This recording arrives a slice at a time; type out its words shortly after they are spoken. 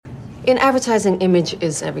In advertising, image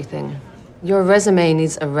is everything. Your resume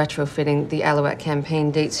needs a retrofitting. The Alouette campaign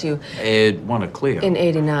dates you... It won a Clio. In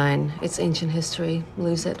 '89. It's ancient history.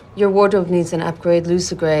 Lose it. Your wardrobe needs an upgrade. Lose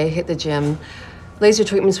the gray. Hit the gym. Laser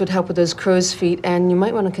treatments would help with those crow's feet, and you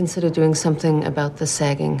might want to consider doing something about the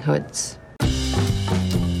sagging hoods.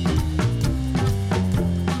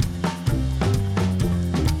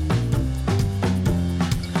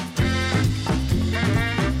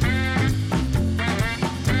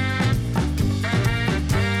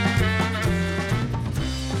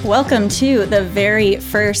 Welcome to the very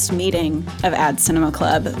first meeting of Ad Cinema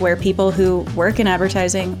Club, where people who work in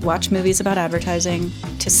advertising watch movies about advertising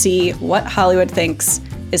to see what Hollywood thinks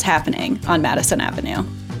is happening on Madison Avenue.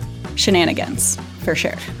 Shenanigans, for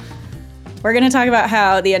sure. We're going to talk about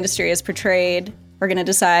how the industry is portrayed. We're going to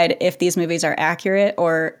decide if these movies are accurate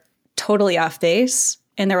or totally off base,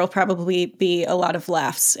 and there will probably be a lot of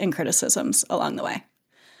laughs and criticisms along the way.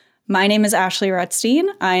 My name is Ashley Rutstein.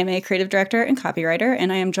 I am a creative director and copywriter,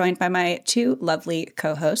 and I am joined by my two lovely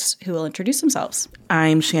co-hosts who will introduce themselves.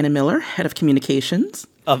 I'm Shannon Miller, head of communications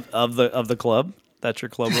of the club. That's your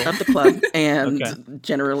club role? Of the club, and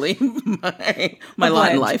generally my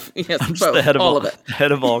lot in life. Yes, I'm just both, the head of all of it.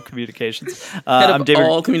 Head of all communications. I'm David,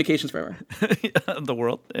 all communications forever. The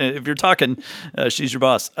world. If you're talking, she's your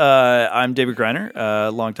boss. I'm David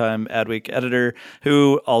Greiner, longtime Adweek editor,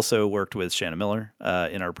 who also worked with Shannon Miller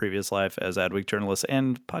in our previous life as Adweek journalist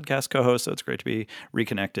and podcast co-host. So it's great to be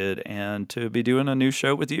reconnected and to be doing a new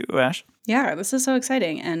show with you, Ash. Yeah, this is so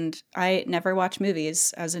exciting. And I never watch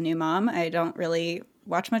movies as a new mom. I don't really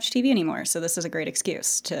watch much TV anymore. So this is a great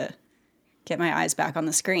excuse to get my eyes back on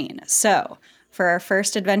the screen. So for our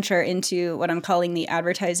first adventure into what I'm calling the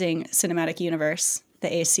Advertising Cinematic Universe, the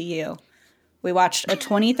ACU, we watched a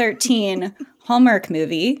 2013 Hallmark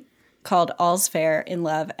movie called All's Fair in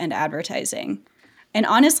Love and Advertising. And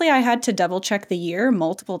honestly, I had to double check the year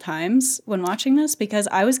multiple times when watching this because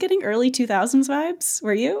I was getting early 2000s vibes.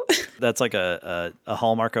 Were you? That's like a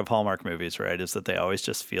hallmark of Hallmark movies, right? Is that they always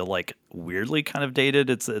just feel like weirdly kind of dated.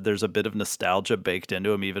 There's a bit of nostalgia baked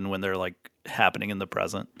into them, even when they're like happening in the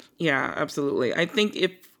present. Yeah, absolutely. I think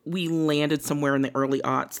if we landed somewhere in the early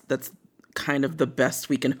aughts, that's kind of the best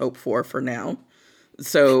we can hope for now.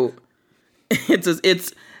 So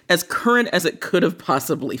it's as current as it could have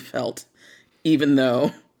possibly felt. Even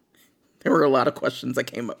though there were a lot of questions that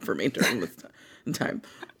came up for me during this time.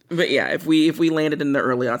 But yeah, if we landed in the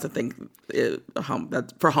early aughts, I think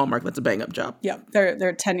for Hallmark, that's a bang-up job. Yeah,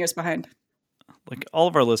 they're 10 years behind. Like all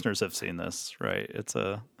of our listeners have seen this, right? It's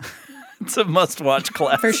a must-watch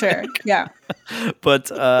classic. For sure, yeah. But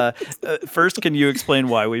first, can you explain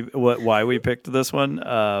why we picked this one?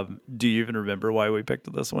 Do you even remember why we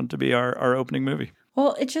picked this one to be our opening movie?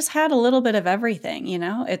 Well, it just had a little bit of everything, you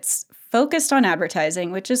know? It's focused on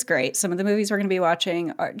advertising, which is great. Some of the movies we're going to be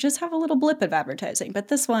watching just have a little blip of advertising. But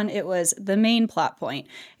this one, it was the main plot point.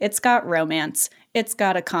 It's got romance. It's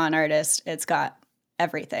got a con artist. It's got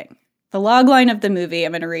everything. The logline of the movie,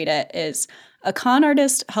 I'm going to read it, is a con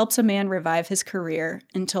artist helps a man revive his career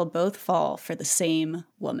until both fall for the same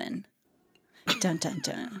woman. Dun, dun,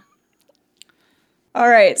 dun. All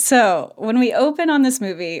right, so when we open on this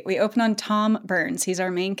movie, we open on Tom Burns. He's our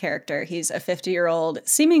main character. He's a 50-year-old,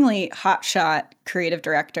 seemingly hotshot creative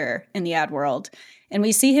director in the ad world. And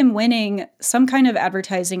we see him winning some kind of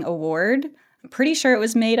advertising award. I'm pretty sure it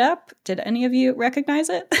was made up. Did any of you recognize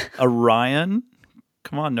it? A Ryan?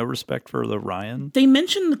 Come on, no respect for the Ryan? They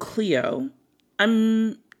mentioned the Clio.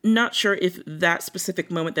 I'm not sure if that specific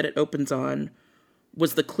moment that it opens on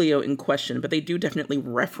was the Clio in question, but they do definitely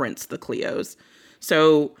reference the Clios.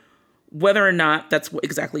 So whether or not that's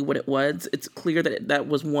exactly what it was, it's clear that that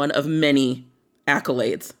was one of many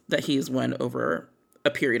accolades that he has won over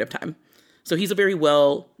a period of time. So he's a very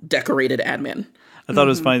well-decorated ad man. I thought it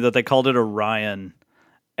was funny that they called it a Ryan,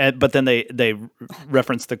 but then they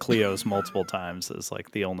referenced the Clios multiple times as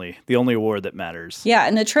like the only award that matters. Yeah,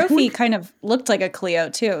 and the trophy kind of looked like a Clio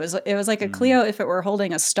too. It was like a Clio if it were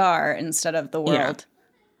holding a star instead of the world.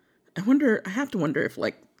 Yeah. I have to wonder if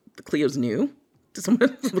like the Clio's new.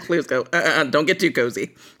 Someone the Clios go, don't get too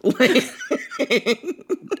cozy.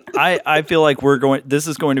 I feel like this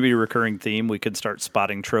is going to be a recurring theme. We could start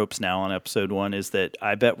spotting tropes now on episode 1, is that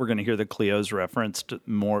I bet we're going to hear the Clios referenced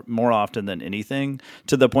more often than anything,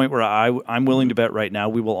 to the point where I'm willing to bet right now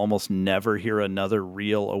we will almost never hear another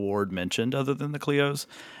real award mentioned other than the Clios.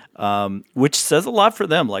 Which says a lot for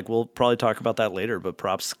them. Like, we'll probably talk about that later, but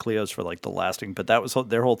props Clios for like the lasting. But that was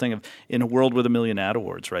their whole thing of, in a world with a million ad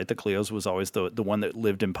awards, right? The Clios was always the one that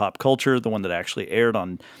lived in pop culture, the one that actually aired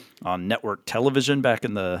on network television back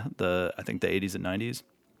in the I think the 80s and 90s.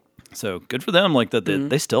 So good for them. Like that,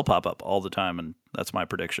 they still pop up all the time, and that's my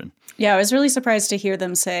prediction. Yeah, I was really surprised to hear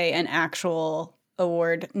them say an actual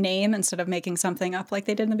award name instead of making something up like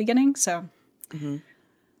they did in the beginning. So,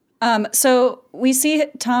 so we see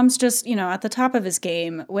Tom's just at the top of his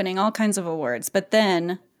game, winning all kinds of awards. But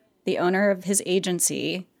then the owner of his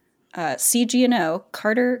agency, CG&O,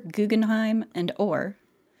 Carter Guggenheim and Orr,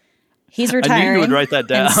 he's retiring. I knew you would write that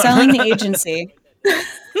down. And selling the agency.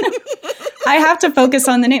 I have to focus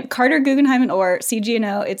on the name. Carter Guggenheim and Orr,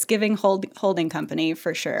 CG&O, it's giving holding company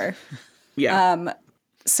for sure. Yeah.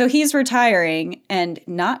 So he's retiring and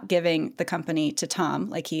not giving the company to Tom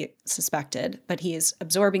like he suspected, but he is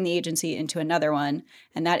absorbing the agency into another one,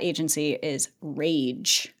 and that agency is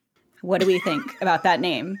Rage. What do we think about that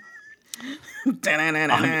name?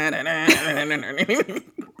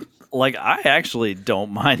 Like, I actually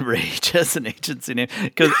don't mind Rage as an agency name,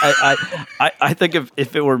 because I think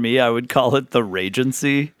if it were me, I would call it the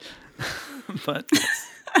Ragency. But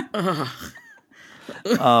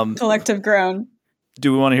Collective groan.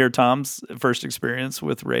 do we want to hear Tom's first experience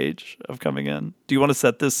with Rage of coming in? Do you want to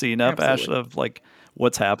set this scene up, Absolutely. Ash, of like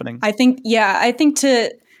what's happening? I think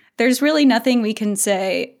there's really nothing we can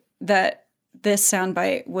say that this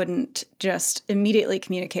soundbite wouldn't just immediately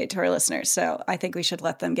communicate to our listeners. So I think we should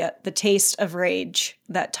let them get the taste of rage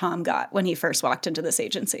that Tom got when he first walked into this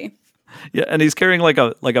agency. Yeah, and he's carrying like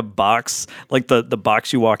a box, like the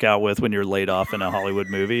box you walk out with when you're laid off in a Hollywood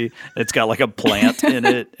movie. It's got like a plant in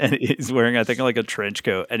it, and he's wearing, I think, like a trench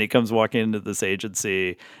coat. And he comes walking into this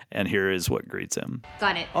agency, and here is what greets him.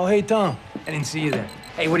 Got it. Oh, hey, Tom. I didn't see you there.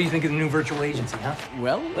 Hey, what do you think of the new virtual agency, huh?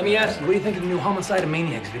 Well, let me ask you, what do you think of the new Homicide and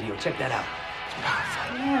Maniacs video? Check that out.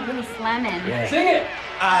 Yeah, really slamming. Yeah. Sing it!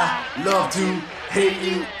 Love to hate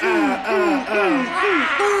you.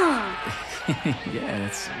 Yeah,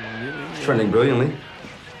 that's really... Trending brilliantly.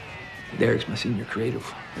 Derek's my senior creative.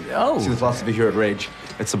 See the Oh. philosophy here at Rage.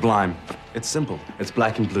 It's sublime. It's simple. It's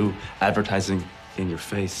black and blue advertising in your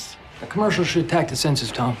face. A commercial should attack the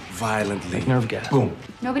senses, Tom. Violently. Like nerve gas. Boom.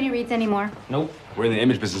 Nobody reads anymore. Nope. We're in the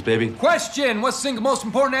image business, baby. Question! What's the single most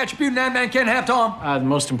important attribute an ad man can have, Tom? The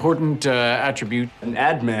most important attribute. An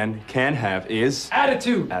ad man can have is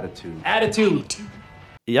Attitude. attitude. Attitude.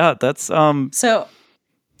 Yeah, that's So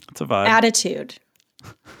a vibe. attitude.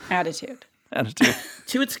 Attitude.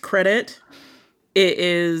 To its credit, it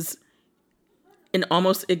is an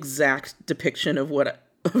almost exact depiction of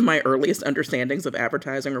my earliest understandings of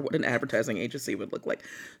advertising, or what an advertising agency would look like.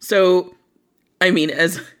 So, I mean,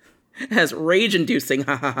 as rage-inducing,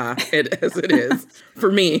 as it is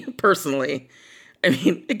for me personally, I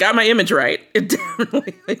mean, it got my image right. I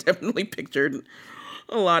definitely pictured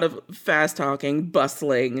a lot of fast-talking,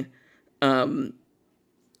 bustling,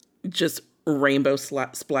 just rainbow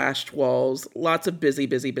splashed walls, lots of busy,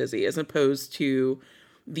 as opposed to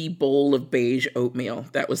the bowl of beige oatmeal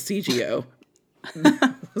that was CGO.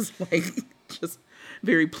 That was like just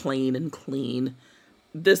very plain and clean.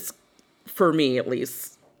 This, for me at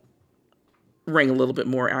least, rang a little bit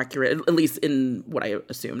more accurate, at least in what I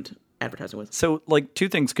assumed advertising was. So, like, two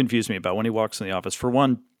things confuse me about when he walks in the office. For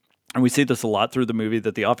one, and we see this a lot through the movie,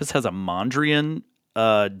 that the office has a Mondrian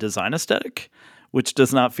design aesthetic, which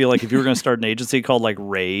does not feel like, if you were going to start an agency called like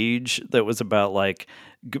Rage that was about like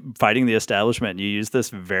fighting the establishment, you use this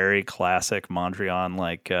very classic Mondrian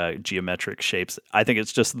like geometric shapes. I think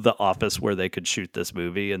it's just the office where they could shoot this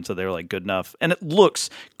movie, and so they're like, good enough, and it looks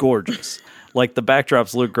gorgeous. Like the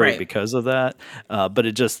backdrops look great because of that, but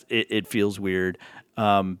it feels weird.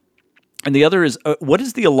 And the other is, what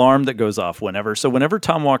is the alarm that goes off whenever? So whenever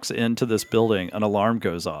Tom walks into this building, an alarm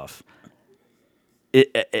goes off.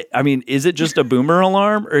 I mean, is it just a boomer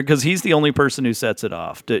alarm, or because he's the only person who sets it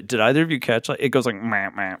off? Did either of you catch, like, it goes like meh,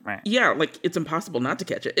 meh, meh. Yeah, like it's impossible not to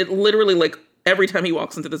catch it. It literally, like, every time he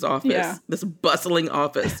walks into this office, this bustling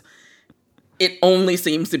office, it only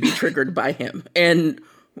seems to be triggered by him. And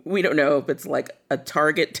we don't know if it's like a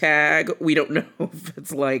Target tag. We don't know if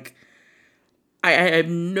it's like, I have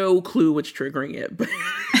no clue what's triggering it, but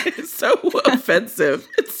it's so offensive.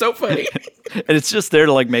 It's so funny. And it's just there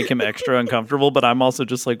to like make him extra uncomfortable. But I'm also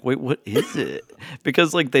just like, wait, what is it?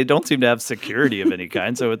 Because like they don't seem to have security of any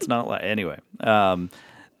kind. So it's not like, anyway.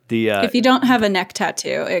 If you don't have a neck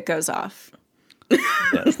tattoo, it goes off.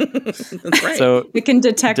 Yes. That's right. So It can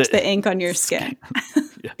detect the ink on your skin.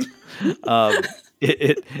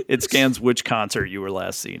 it scans which concert you were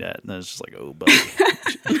last seen at, and then it's just like, oh, buddy.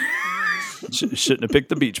 Shouldn't have picked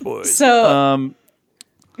the Beach Boys. So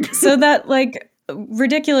that like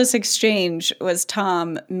ridiculous exchange was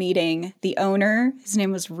Tom meeting the owner. His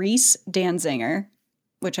name was Reese Danzinger,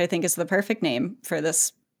 which I think is the perfect name for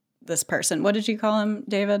this person. What did you call him,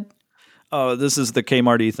 David? Oh, this is the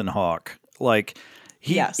Kmart Ethan Hawke. Like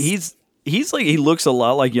Yes. he's like, he looks a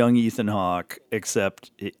lot like young Ethan Hawke,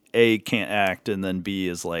 except A, can't act, and then B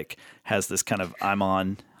is like has this kind of I'm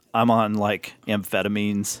on like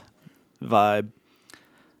amphetamines vibe.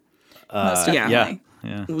 Most definitely.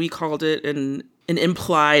 Yeah. We called it an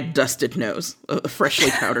implied dusted nose, a freshly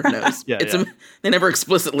powdered nose. Yeah. They never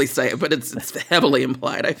explicitly say it, but it's heavily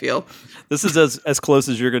implied, I feel. This is as close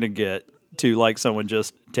as you're going to get to like someone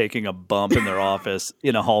just taking a bump in their office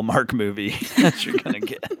in a Hallmark movie as you're going to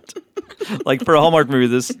get. Like for a Hallmark movie,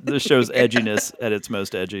 this shows edginess at its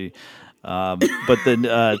most edgy. But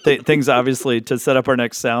then things obviously, to set up our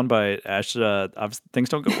next soundbite, Ash, things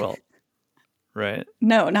don't go well. Right?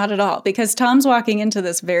 No, not at all. Because Tom's walking into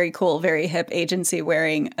this very cool, very hip agency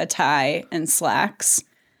wearing a tie and slacks.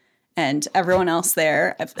 And everyone else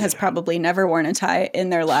there has probably never worn a tie in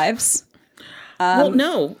their lives. Well,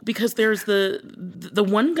 no, because there's the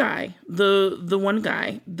one guy, the one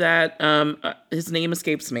guy that his name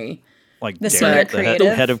escapes me. Like The Derek, senior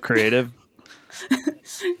the head of creative.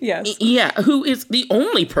 Yes. Yeah, who is the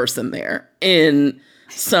only person there in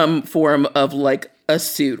some form of like a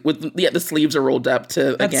suit with the sleeves are rolled up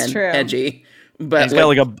to true. edgy. But he's got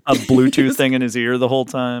like a Bluetooth thing in his ear the whole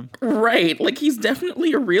time. Right, like he's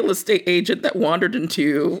definitely a real estate agent that wandered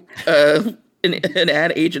into an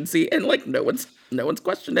ad agency, and like no one's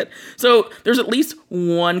questioned it. So there's at least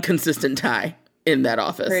one consistent tie in that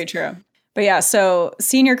office. Very true. But yeah, so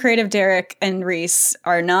senior creative Derek and Reese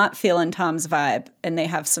are not feeling Tom's vibe, and they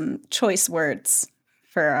have some choice words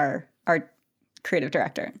for our creative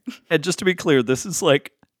director. And just to be clear, this is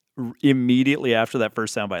like immediately after that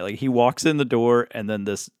first soundbite. Like he walks in the door, and then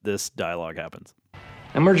this dialogue happens.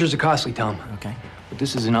 Now, mergers are costly, Tom. Okay. But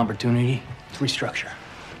this is an opportunity to restructure.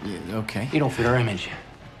 Yeah, okay. You don't fit our image.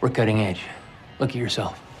 We're cutting edge. Look at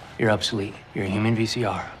yourself. You're obsolete. You're a human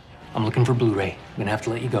VCR. I'm looking for Blu-ray. I'm gonna have to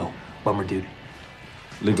let you go. Bummer, dude.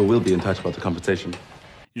 Legal will be in touch about the compensation.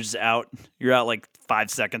 You're just out. You're out like 5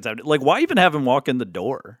 seconds out. Like, why even have him walk in the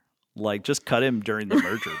door? Like, just cut him during the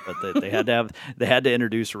merger. But they had to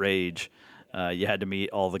introduce Rage. You had to meet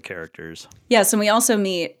all the characters. Yes, and we also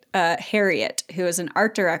meet Harriet, who is an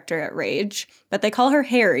art director at Rage, but they call her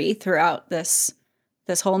Harry throughout this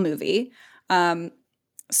whole movie.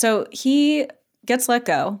 So he gets let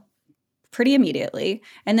go pretty immediately,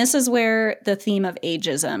 and this is where the theme of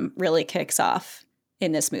ageism really kicks off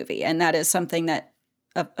in this movie, and that is something that,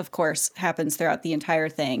 of course, happens throughout the entire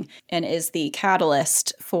thing and is the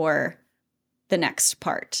catalyst for the next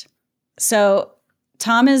part. So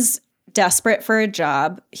Tom is desperate for a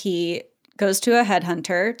job. He goes to a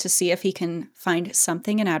headhunter to see if he can find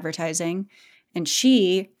something in advertising, and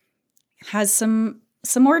she has some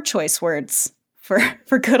more choice words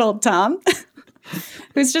for good old Tom,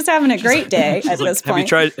 who's just having a great day at this point.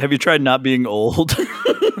 Have you tried not being old?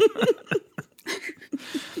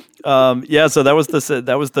 Yeah, so that was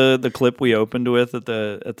the clip we opened with at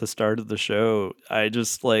the start of the show. I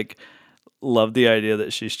just like love the idea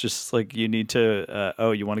that she's just like, you need to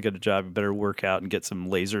you want to get a job, you better work out and get some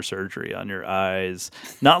laser surgery on your eyes.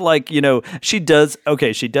 Not like, she does.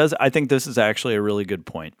 I think this is actually a really good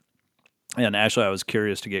point. And Ashley, I was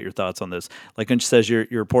curious to get your thoughts on this. Like when she says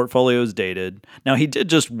your portfolio is dated. Now, he did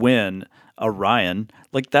just win a Ryan.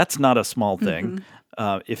 Like, that's not a small thing,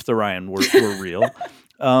 if the Ryan were real.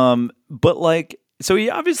 But like, so he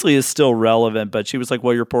obviously is still relevant, but she was like,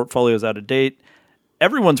 well, your portfolio is out of date.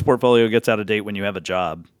 Everyone's portfolio gets out of date when you have a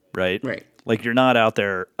job, right? Right. Like, you're not out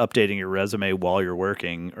there updating your resume while you're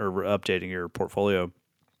working or updating your portfolio.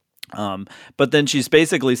 But then she's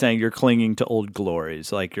basically saying you're clinging to old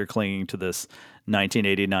glories, like you're clinging to this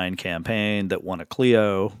 1989 campaign that won a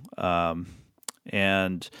Clio.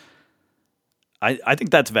 And I think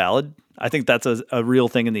that's valid. I think that's a real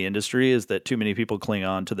thing in the industry, is that too many people cling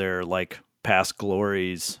on to their like past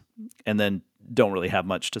glories and then don't really have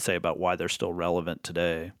much to say about why they're still relevant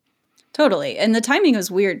today. Totally. And the timing was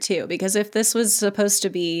weird too, because if this was supposed to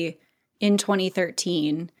be in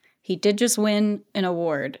 2013, he did just win an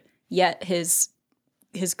award. Yet his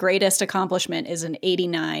greatest accomplishment is an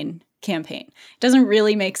 89 campaign. It doesn't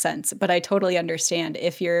really make sense, but I totally understand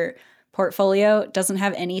if your portfolio doesn't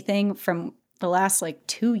have anything from the last like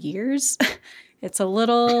 2 years. It's a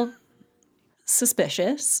little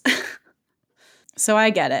suspicious. So I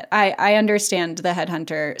get it. I understand the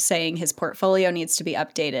headhunter saying his portfolio needs to be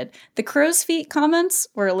updated. The crow's feet comments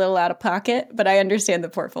were a little out of pocket, but I understand the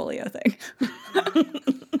portfolio thing.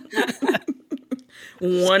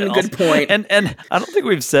 One good point. And I don't think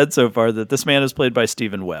we've said so far that this man is played by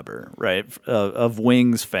Steven Weber, right? Of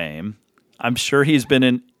Wings fame. I'm sure he's been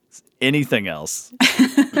in anything else.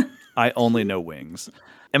 I only know Wings.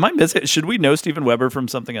 Am I missing? Should we know Steven Weber from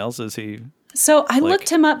something else? Is he? So I looked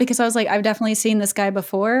him up because I was like, I've definitely seen this guy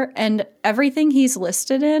before, and everything he's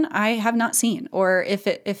listed in, I have not seen. Or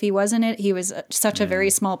if he was in it, he was such a very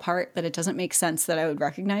small part that it doesn't make sense that I would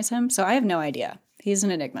recognize him. So I have no idea. He's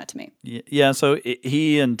an enigma to me. Yeah. So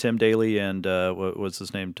he and Tim Daly and what was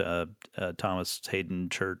his name? Thomas Hayden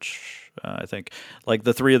Church, I think. Like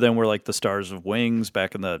the three of them were like the stars of Wings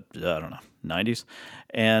back in the 90s,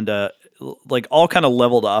 and like all kind of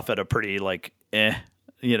leveled off at a pretty like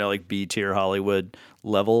like B tier Hollywood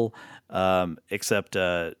level, except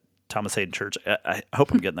Thomas Hayden Church. I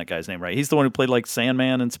hope I'm getting that guy's name right. He's the one who played like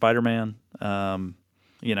Sandman and Spider-Man.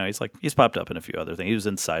 He's popped up in a few other things. He was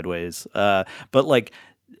in Sideways. But like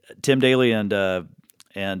Tim Daly and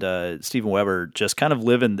Steven Weber just kind of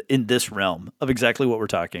live in this realm of exactly what we're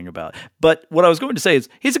talking about. But what I was going to say is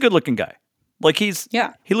he's a good looking guy. Like he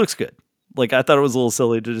looks good. Like I thought it was a little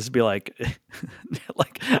silly to just be like,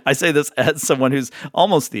 like I say this as someone who's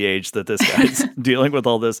almost the age that this guy's dealing with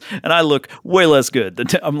all this, and I look way less good.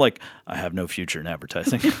 I'm like, I have no future in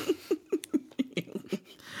advertising.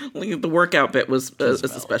 Like the workout bit was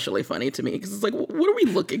especially funny to me because it's like, what are we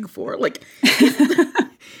looking for? Like, even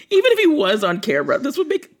if he was on camera, this would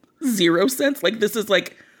make zero sense. Like, this is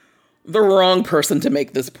like the wrong person to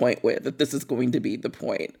make this point with, that this is going to be the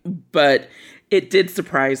point. But it did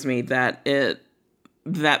surprise me that the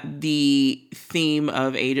theme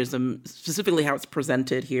of ageism, specifically how it's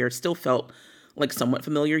presented here, still felt like somewhat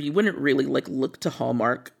familiar. You wouldn't really like look to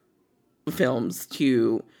Hallmark films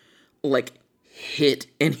to like hit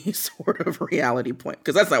any sort of reality point,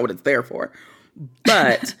 because that's not what it's there for.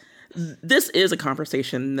 But this is a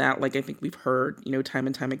conversation that, like, I think we've heard, time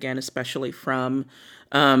and time again, especially from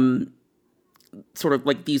sort of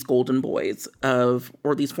like these golden boys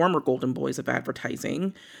or these former golden boys of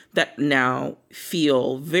advertising that now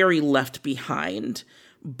feel very left behind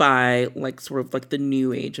by like sort of like the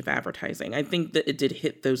new age of advertising. I think that it did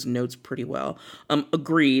hit those notes pretty well.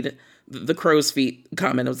 Agreed. The crow's feet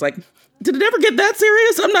comment, I was like, did it ever get that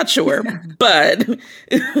serious? I'm not sure. But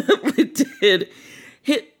it did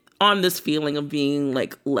hit on this feeling of being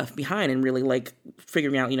like left behind and really like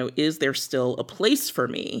figuring out, is there still a place for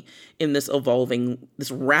me in this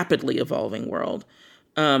rapidly evolving world?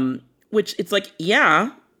 Which it's like,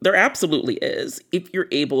 yeah, there absolutely is, if you're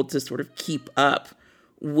able to sort of keep up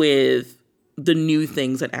with the new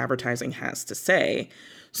things that advertising has to say.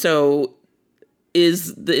 So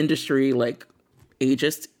is the industry like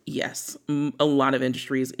ageist? Yes. A lot of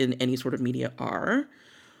industries in any sort of media are.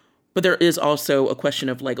 But there is also a question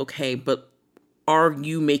of like, okay, but are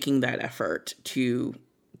you making that effort to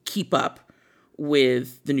keep up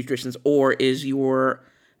with the new traditions, or is your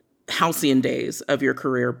halcyon days of your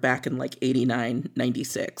career back in like 89,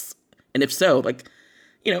 96? And if so, like,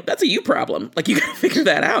 that's a you problem. Like, you got to figure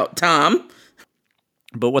that out, Tom.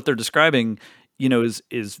 But what they're describing,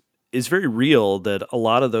 is very real, that a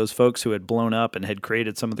lot of those folks who had blown up and had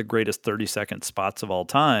created some of the greatest 30-second spots of all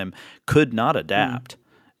time could not adapt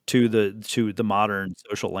to the modern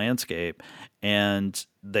social landscape, and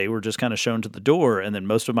they were just kind of shown to the door. And then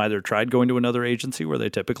most of them either tried going to another agency where they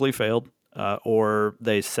typically failed, or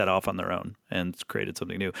they set off on their own and created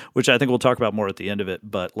something new, which I think we'll talk about more at the end of it.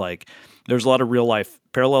 But like, there's a lot of real life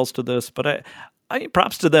parallels to this, but I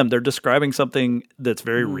props to them. They're describing something that's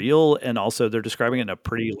very real, and also they're describing it in a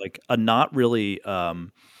pretty like a not really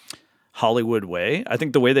Hollywood way. I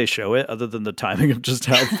think the way they show it, other than the timing of just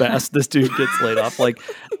how fast this dude gets laid off, like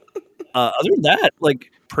other than that,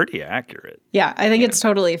 like pretty accurate. Yeah, I think it's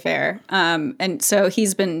totally fair. And so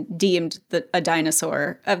he's been deemed a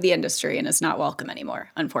dinosaur of the industry and is not welcome anymore,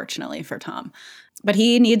 unfortunately for Tom. But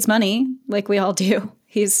he needs money, like we all do.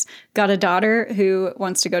 He's got a daughter who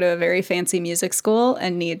wants to go to a very fancy music school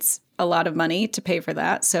and needs a lot of money to pay for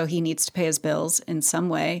that. So he needs to pay his bills in some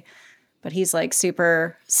way. But he's like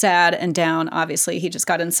super sad and down. Obviously, he just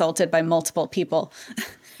got insulted by multiple people.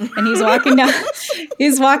 And he's walking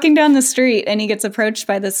down the street, and he gets approached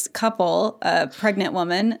by this couple, a pregnant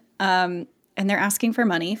woman, and they're asking for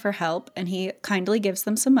money for help. And he kindly gives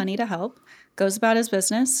them some money to help, goes about his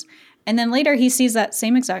business. And then later he sees that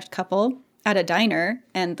same exact couple at a diner,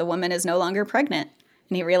 and the woman is no longer pregnant,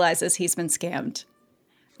 and he realizes he's been scammed.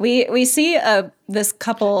 We see this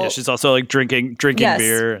couple. Yeah, she's also like drinking yes.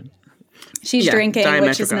 beer. She's drinking,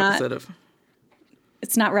 which is not.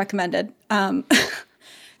 It's not recommended.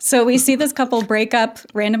 So we see this couple break up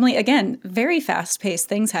randomly. Again, very fast-paced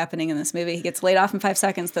things happening in this movie. He gets laid off in 5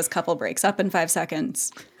 seconds. This couple breaks up in 5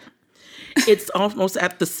 seconds. It's almost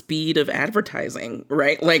at the speed of advertising,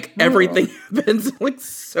 right? Like everything happens like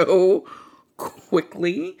so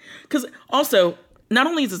quickly. Because also, not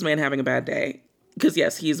only is this man having a bad day, Because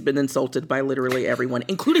yes, he's been insulted by literally everyone,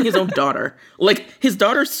 including his own daughter. Like, his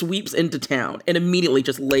daughter sweeps into town and immediately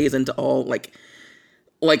just lays into all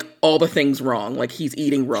all the things wrong. Like, he's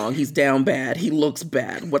eating wrong, he's down bad, he looks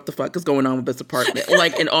bad. What the fuck is going on with this apartment?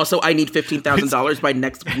 Like, and also I need $15,000 by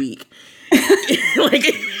next week. Like,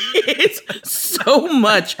 it's so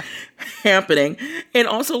much happening. And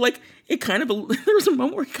also, like, it kind of, there was a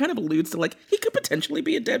moment where he kind of alludes to, like, he could potentially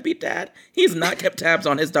be a deadbeat dad. He's not kept tabs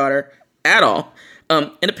on his daughter at all.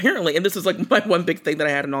 And apparently, and this is like my one big thing that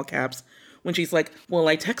I had in all caps, when she's like, well,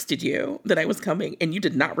 I texted you that I was coming and you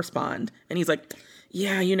did not respond. And he's like,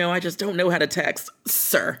 yeah, I just don't know how to text.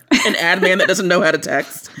 Sir, an ad man that doesn't know how to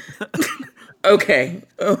text. Okay.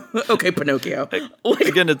 Okay, Pinocchio. Like,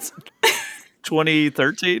 again, it's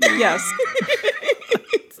 2013. Yes.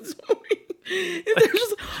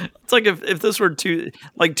 It's like if this were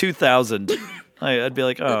 2000, I'd be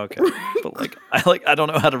like, oh, okay. But I don't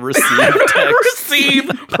know how to receive text. Receive,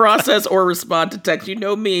 process, or respond to text. You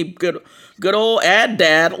know me, good old ad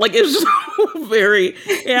dad. Like, it's just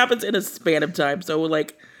it happens in a span of time. So,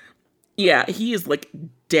 like, yeah, he is like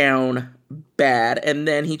down bad, and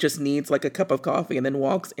then he just needs like a cup of coffee, and then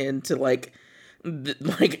walks into the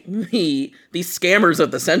scammers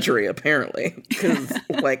of the century, apparently, because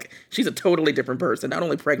like she's a totally different person, not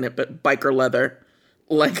only pregnant but biker leather,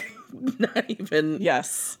 like not even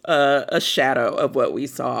a shadow of what we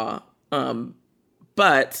saw,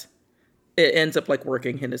 but it ends up like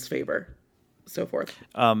working in his favor, so forth.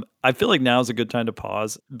 I feel like now is a good time to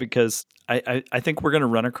pause, because I think we're going to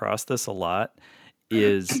run across this a lot,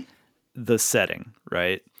 is the setting,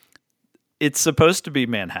 right? It's supposed to be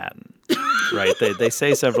Manhattan, right? They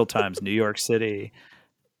say several times New York City,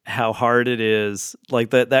 how hard it is.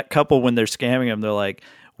 Like that couple, when they're scamming him, they're like,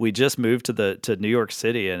 we just moved to New York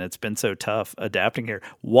City and it's been so tough adapting here.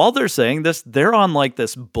 While they're saying this, they're on like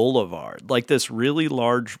this boulevard, like this really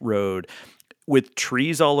large road with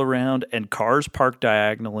trees all around and cars parked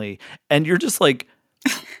diagonally. And you're just like,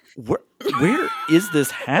 where is this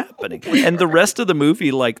happening? And the rest of the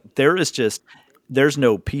movie, like, there's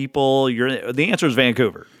no people. The answer is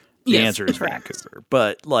Vancouver. The answer is Vancouver.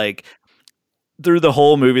 But like through the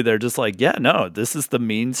whole movie, they're just like, yeah, no, this is the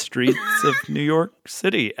mean streets of New York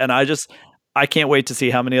City. And I can't wait to see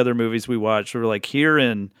how many other movies we watch. We're like here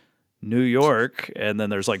in New York, and then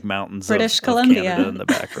there's like mountains British of Columbia Canada in the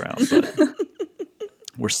background. But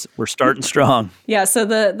we're starting strong. Yeah. So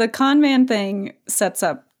the con man thing sets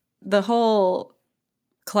up the whole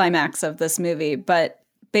climax of this movie, but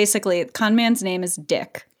basically, con man's name is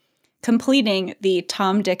Dick, completing the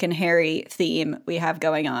Tom, Dick, and Harry theme we have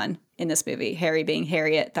going on in this movie, Harry being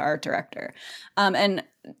Harriet, the art director. And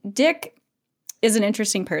Dick is an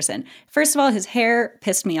interesting person. First of all, his hair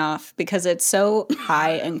pissed me off because it's so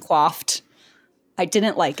high and coiffed. I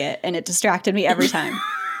didn't like it, and it distracted me every time.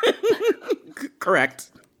 Correct.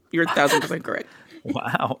 You're 1,000% correct.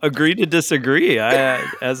 Wow. Agree to disagree.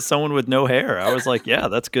 As someone with no hair, I was like, yeah,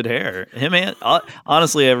 that's good hair. Him and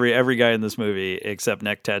honestly, every guy in this movie except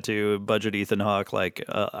neck tattoo, budget Ethan Hawke.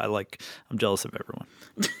 I'm jealous of everyone.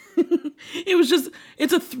 It was just,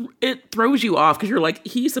 it throws you off because you're like,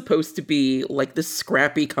 he's supposed to be like this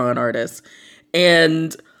scrappy con artist,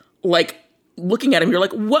 and like looking at him, you're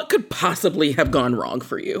like, what could possibly have gone wrong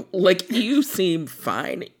for you? Like, you seem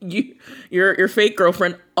fine. Your fake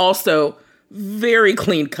girlfriend also very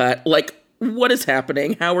clean cut. Like, what is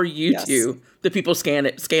happening? How are you two the people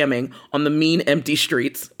scamming on the mean, empty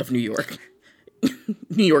streets of New York?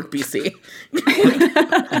 New York, BC.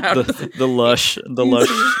 the lush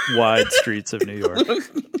wide streets of New York.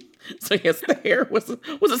 So yes, the hair was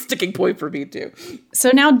a sticking point for me too. So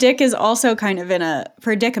now Dick is also kind of in a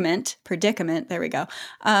predicament. There we go.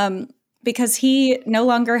 Because he no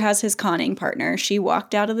longer has his conning partner. She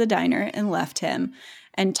walked out of the diner and left him.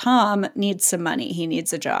 And Tom needs some money. He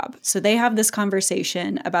needs a job. So they have this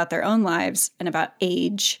conversation about their own lives and about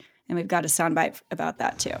age. And we've got a soundbite about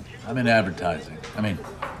that too. I'm in advertising.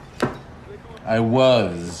 I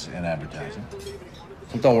was in advertising.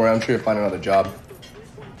 Don't worry, I'm sure you'll find another job.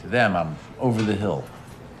 To them, I'm over the hill.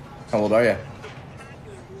 How old are you?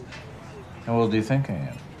 How old do you think I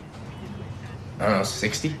am? I don't know,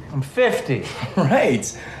 60? I'm 50.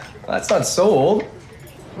 Right. Well, that's not so old.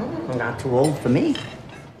 Not too old for me.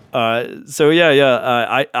 I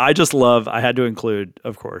just love, I had to include,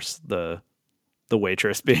 of course, the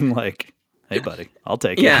waitress being like, hey buddy, I'll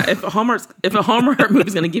take it. Yeah, if a Hallmark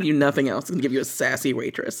movie's gonna give you nothing else, it's gonna give you a sassy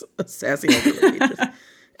waitress. A sassy waitress.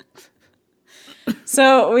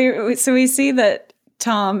 So we see that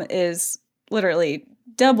Tom is literally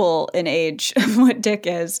double in age of what Dick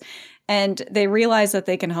is, and they realize that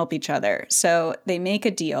they can help each other. So they make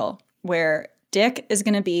a deal where Dick is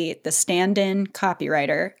going to be the stand-in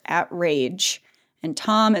copywriter at Rage, and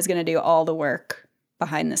Tom is going to do all the work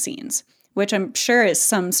behind the scenes, which I'm sure is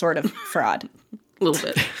some sort of fraud. A little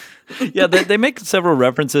bit. Yeah, they make several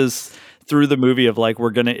references through the movie of like,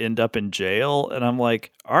 we're going to end up in jail. And I'm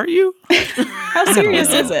like, are you? How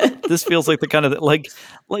serious is it? This feels like the kind of like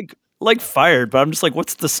fired, but I'm just like,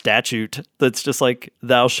 what's the statute that's just like,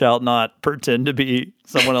 thou shalt not pretend to be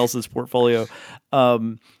someone else's portfolio?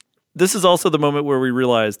 This is also the moment where we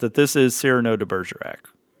realize that this is Cyrano de Bergerac,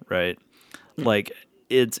 right? Like,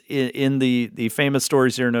 it's in the famous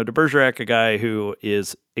story Cyrano de Bergerac, a guy who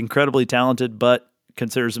is incredibly talented but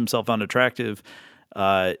considers himself unattractive,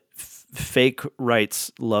 fake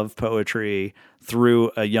writes love poetry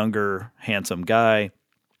through a younger, handsome guy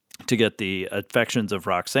to get the affections of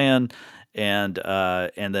Roxanne, and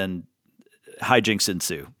then hijinks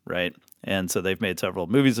ensue, right? And so they've made several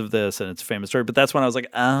movies of this, and it's a famous story. But that's when I was like,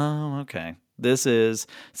 oh, okay. This is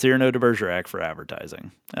Cyrano de Bergerac for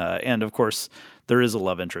advertising. And of course, there is a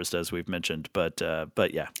love interest, as we've mentioned. But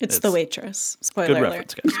yeah. It's the waitress. Spoiler good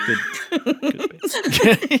alert. Reference, guys.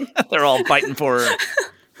 Good. They're all fighting for her.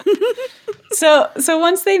 So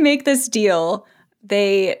once they make this deal,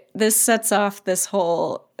 this sets off this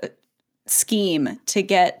whole scheme to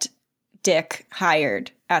get Dick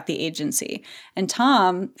hired at the agency. And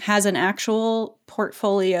Tom has an actual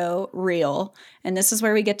portfolio reel. And this is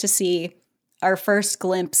where we get to see our first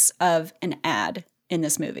glimpse of an ad in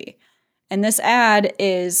this movie. And this ad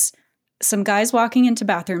is some guys walking into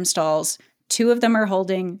bathroom stalls. 2 of them are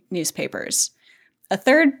holding newspapers. A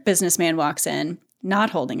third businessman walks in,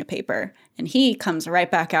 not holding a paper, and he comes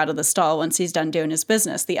right back out of the stall once he's done doing his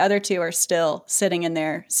business. The other 2 are still sitting in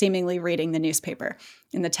there, seemingly reading the newspaper.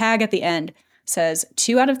 And the tag at the end says,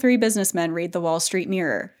 2 out of 3 businessmen read the Wall Street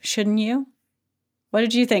Mirror. Shouldn't you? What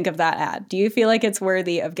did you think of that ad? Do you feel like it's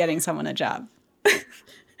worthy of getting someone a job?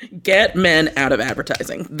 Get men out of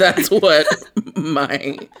advertising. That's what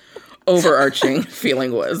my overarching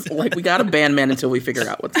feeling was. Like, we got to ban men until we figure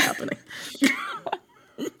out what's happening.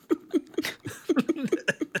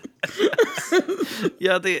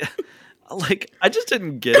 Yeah, I just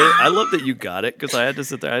didn't get it. I love that you got it because I had to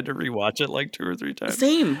sit there. I had to rewatch it like 2 or 3 times.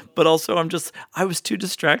 Same. But also, I was too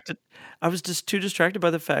distracted. I was just too distracted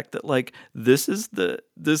by the fact that like this is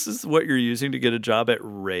what you're using to get a job at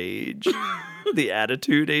Rage, the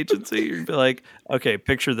attitude agency. You'd be like, okay,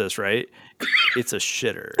 picture this, right? It's a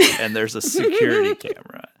shitter, and there's a security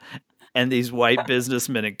camera. And these white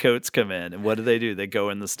businessmen in coats come in, and what do? They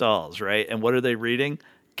go in the stalls, right? And what are they reading?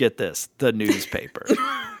 Get this, the newspaper.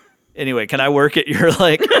 Anyway, can I work at your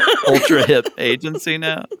like ultra hip agency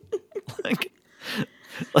now?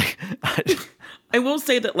 I will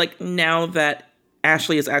say that like now that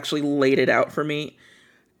Ashley has actually laid it out for me,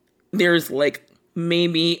 there's like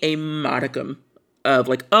maybe a modicum of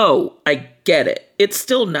like, oh, I get it. It's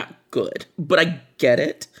still not good, but I get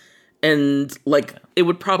it. And like it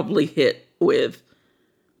would probably hit with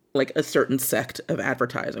like a certain sect of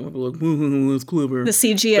advertising. We'd be like, it's clever. The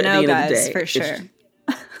CG&O guys, for sure.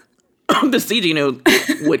 The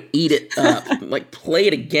CG&O would eat it up. Like, play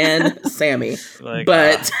it again, Sammy. Like,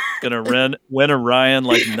 but gonna win a Ryan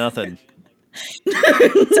like nothing.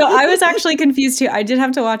 So I was actually confused too. I did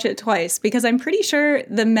have to watch it twice because I'm pretty sure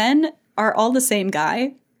the men are all the same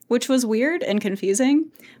guy, which was weird and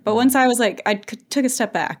confusing. But once I was like, I took a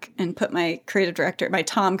step back and put my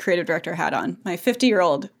Tom creative director hat on, my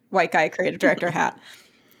 50-year-old white guy creative director hat,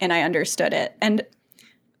 and I understood it. And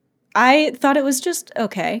I thought it was just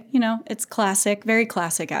okay. You know, it's classic, very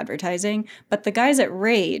classic advertising. But the guys at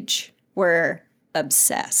Rage were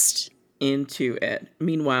obsessed. Into it.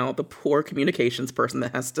 Meanwhile, the poor communications person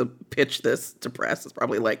that has to pitch this to press is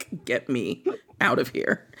probably like, get me out of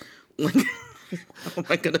here. Like, how am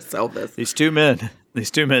I going to sell this? These two men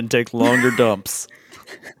take longer dumps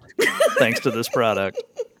thanks to this product.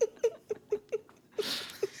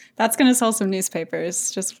 That's going to sell some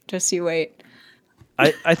newspapers. Just you wait.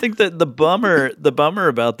 I think that the bummer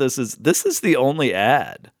about this is the only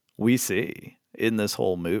ad we see in this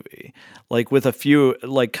whole movie. Like with a few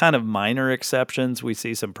like kind of minor exceptions, we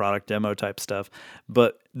see some product demo type stuff,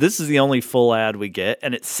 but this is the only full ad we get,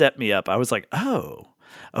 and it set me up. I was like, oh,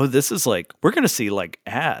 this is like, we're going to see like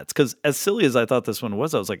ads. Because as silly as I thought this one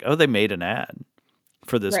was, I was like, oh, they made an ad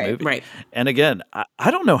for this movie. Right. And again, I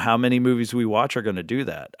don't know how many movies we watch are going to do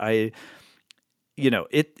that.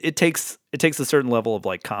 It takes a certain level of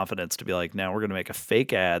like confidence to be like, now we're going to make a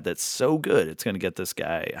fake ad that's so good it's going to get this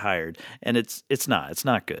guy hired, and it's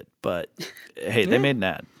not good. But hey, they made an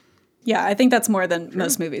ad. Yeah, I think that's more than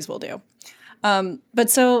most movies will do. But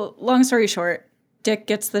so long story short, Dick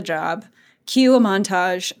gets the job. Cue a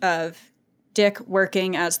montage of Dick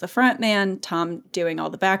working as the front man, Tom doing all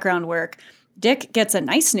the background work. Dick gets a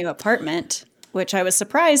nice new apartment, which I was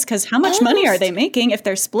surprised because how much money are they making if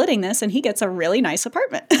they're splitting this and he gets a really nice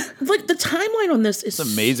apartment? Like the timeline on this is It's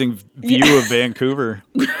an amazing view of Vancouver.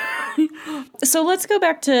 So let's go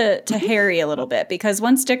back to Harry a little bit, because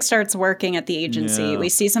once Dick starts working at the agency, we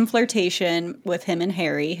see some flirtation with him and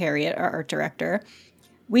Harriet, our art director.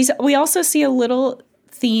 We also see a little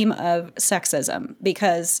theme of sexism,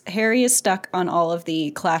 because Harry is stuck on all of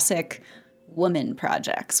the classic woman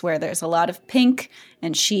projects where there's a lot of pink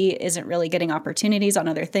and she isn't really getting opportunities on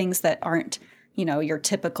other things that aren't, your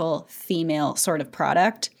typical female sort of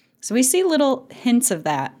product. So we see little hints of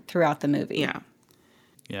that throughout the movie. Yeah.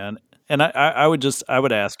 Yeah. And I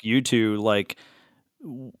would ask you two, like,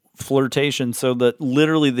 flirtation. So that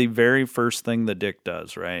literally the very first thing that Dick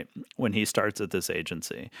does, right, when he starts at this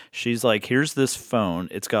agency, she's like, here's this phone.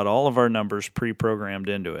 It's got all of our numbers pre-programmed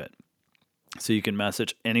into it, so you can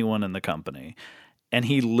message anyone in the company. And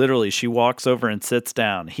she walks over and sits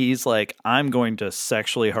down. He's like, I'm going to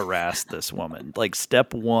sexually harass this woman. Like,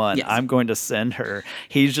 step one, yes. I'm going to send her.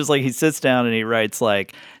 He's just like, he sits down and he writes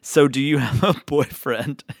like, so do you have a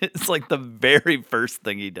boyfriend? It's like the very first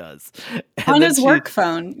thing he does. And on his work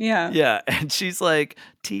phone. Yeah. Yeah. And she's like,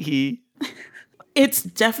 tee-hee. It's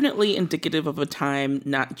definitely indicative of a time,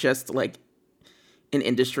 not just like in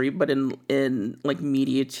industry, but in like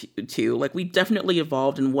media too. Like, we definitely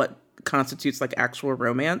evolved in what constitutes like actual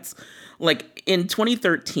romance. Like in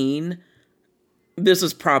 2013, this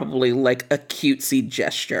is probably like a cutesy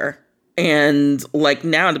gesture, and like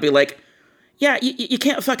now to be like, yeah, you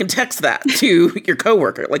can't fucking text that to your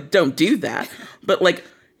coworker. Like, don't do that. But like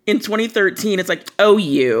in 2013, it's like, oh,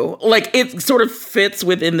 you, like, it sort of fits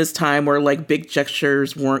within this time where like big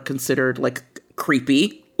gestures weren't considered like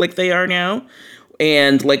creepy like they are now.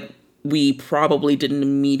 And like, we probably didn't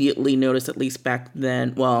immediately notice, at least back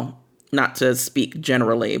then, well, not to speak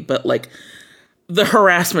generally, but like the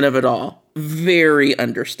harassment of it all, very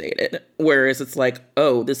understated. Whereas it's like,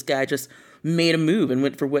 oh, this guy just made a move and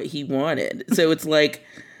went for what he wanted. So it's like,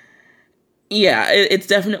 yeah, it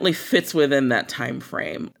definitely fits within that time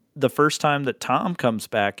frame. The first time that Tom comes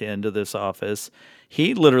back into this office,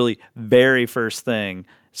 he literally, very first thing,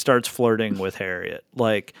 starts flirting with Harriet.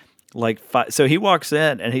 So he walks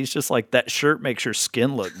in and he's just like, that shirt makes your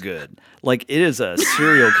skin look good. Like, it is a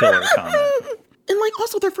serial killer comment. And like,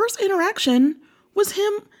 also their first interaction was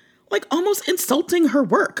him like almost insulting her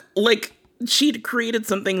work. Like, she'd created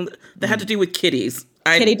something that had to do with kitties.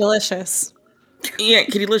 Kitty Delicious. Yeah,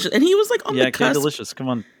 Kitty Delicious. And he was like on the cusp. Yeah, Kitty Delicious. Come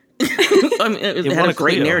on. I mean, it had a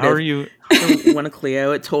great narrative. How are you? One of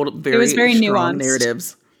Cleo. It told very strong nuanced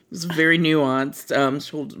narratives. It was very nuanced.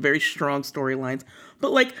 Told very strong storylines.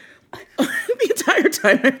 But like, the entire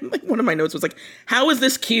time, like, one of my notes was like, how is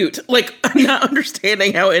this cute? Like, I'm not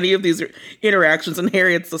understanding how any of these interactions, and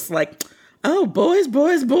Harriet's just like, oh, boys.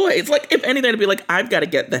 Like, if anything, it'd be like, I've got to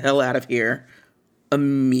get the hell out of here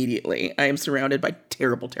immediately. I am surrounded by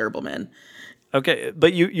terrible, terrible men. Okay,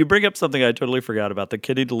 but you bring up something I totally forgot about, the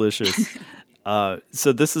Kitty Delicious.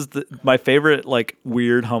 So this is my favorite, like,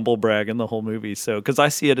 weird humble brag in the whole movie. So, because I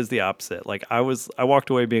see it as the opposite. Like, I walked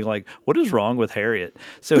away being like, what is wrong with Harriet?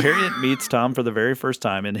 So Harriet meets Tom for the very first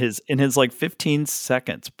time in his like 15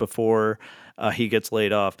 seconds before he gets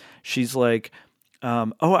laid off. She's like,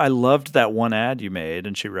 oh, I loved that one ad you made,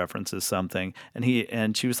 and she references something,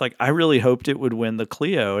 and she was like, I really hoped it would win the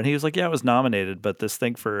Clio, and he was like, yeah, it was nominated, but this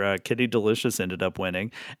thing for Kitty Delicious ended up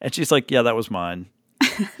winning, and she's like, yeah, that was mine.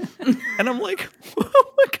 And I'm like,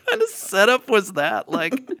 what kind of setup was that?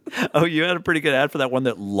 Like, oh, you had a pretty good ad for that one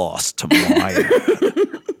that lost to mine.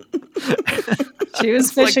 She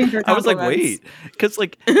was fishing for compliments. I was like, wait, because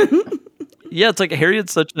like, yeah, it's like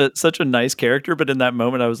Harriet's such a nice character, but in that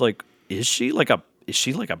moment, I was like, is she like a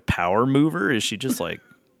power mover? Is she just like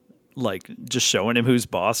just showing him who's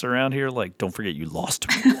boss around here? Like, don't forget you lost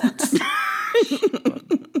to me once.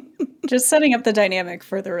 Just setting up the dynamic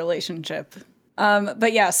for the relationship.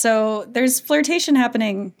 But yeah, so there's flirtation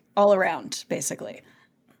happening all around, basically.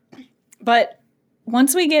 But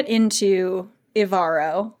once we get into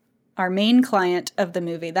Ivaro, our main client of the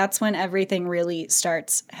movie, that's when everything really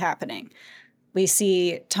starts happening. We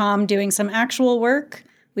see Tom doing some actual work.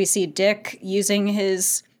 We see Dick using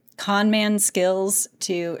his con man skills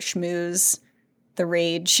to schmooze the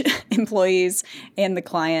Rage employees and the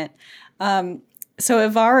client. So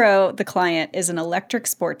Ivaro, the client, is an electric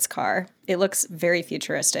sports car. It looks very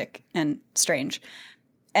futuristic and strange.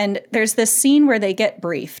 And there's this scene where they get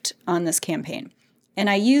briefed on this campaign. And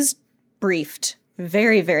I used briefed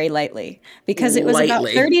very, very lightly because it was about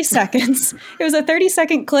Lightly. 30 seconds. It was a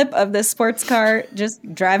 30-second clip of this sports car just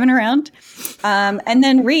driving around. And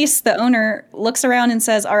then Reese, the owner, looks around and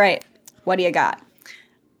says, all right, what do you got?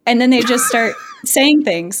 And then they just start saying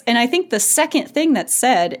things. And I think the second thing that's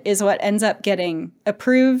said is what ends up getting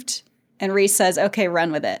approved. And Reese says, okay,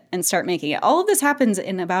 run with it and start making it. All of this happens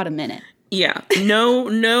in about a minute. Yeah.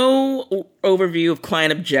 No overview of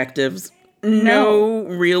client objectives. No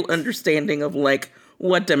real understanding of like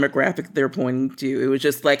what demographic they're pointing to. It was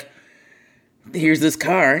just like, here's this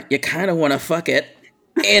car. You kind of want to fuck it.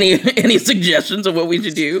 Any suggestions of what we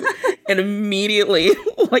should do? And immediately,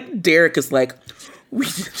 like Derek is like, we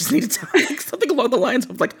just need to talk something along the lines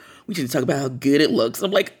of like, we need to talk about how good it looks.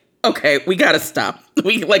 I'm like, okay, we gotta stop.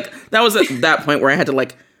 That was at that point where I had to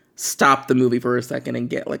like stop the movie for a second and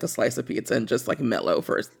get like a slice of pizza and just like mellow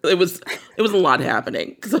first. It was a lot happening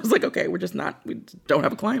because I was like, okay, we don't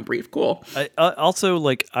have a client brief. Cool. I also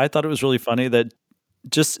like, I thought it was really funny that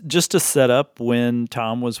just to set up when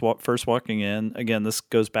Tom was first walking in, again, this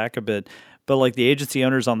goes back a bit, but like the agency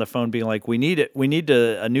owner's on the phone being like, we need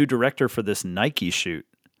a new director for this Nike shoot.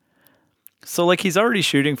 So like he's already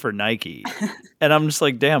shooting for Nike. And I'm just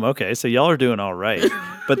like, damn, okay, so y'all are doing all right.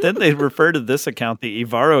 But then they refer to this account, the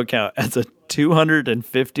Evaro account, as a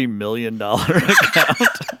 $250 million account.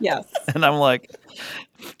 Yes. And I'm like,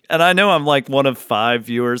 and I know I'm like one of 5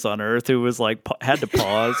 viewers on Earth who was like, had to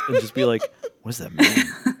pause and just be like, what does that mean?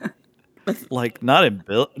 Like not in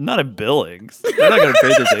billings. They're not going to pay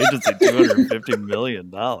this agency $250 million.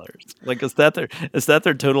 Like is that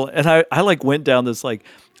their total? And I like went down this like,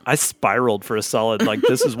 I spiraled for a solid, like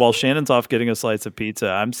this is while Shannon's off getting a slice of pizza.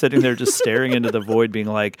 I'm sitting there just staring into the void being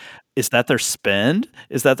like, is that their spend?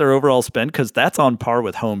 Is that their overall spend? Because that's on par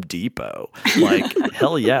with Home Depot. Like,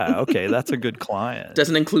 hell yeah. Okay, that's a good client.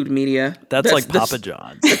 Doesn't include media. That's like Papa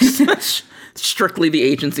John's. That's strictly the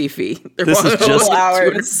agency fee. This is just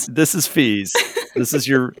hours. This is fees. This is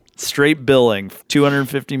your straight billing.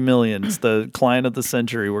 $250 million. It's the client of the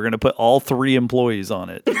century. We're going to put all 3 employees on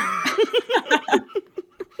it.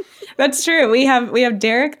 That's true. We have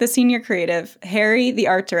Derek, the senior creative, Harry, the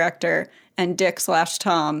art director, and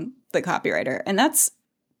Dick/Tom, the copywriter. And that's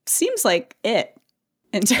seems like it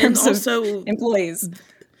in terms of employees.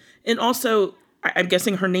 And also, I'm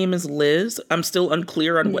guessing her name is Liz. I'm still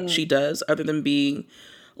unclear on what she does other than being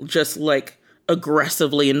just like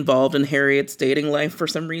aggressively involved in Harriet's dating life for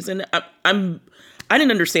some reason. I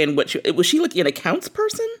didn't understand was she like an accounts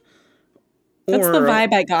person? That's the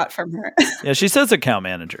vibe I got from her. Yeah, she says account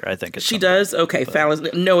manager, I think. She does? Okay, Fallon.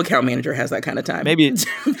 No account manager has that kind of time. Maybe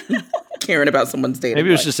caring about someone's dating Maybe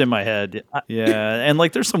it was life. just in my head. Yeah, and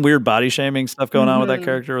like there's some weird body shaming stuff going on with that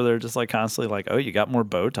character where they're just like constantly like, oh, you got more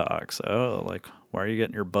Botox. Oh, like, why are you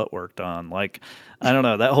getting your butt worked on? Like, I don't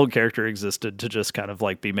know. That whole character existed to just kind of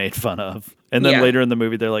like be made fun of. And then later in the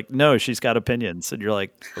movie, they're like, no, she's got opinions. And you're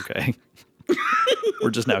like, okay. We're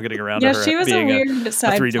just now getting around to her she was being a weird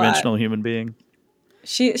side 3-dimensional human being.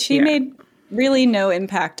 She made really no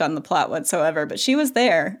impact on the plot whatsoever, but she was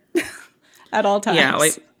there at all times. Yeah,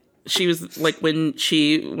 like she was like when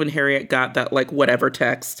Harriet got that like whatever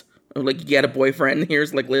text of like, you got a boyfriend,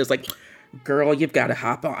 here's like Liz like, girl, you've got to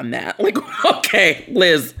hop on that. Like, okay,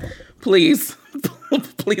 Liz, please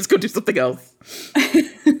go do something else.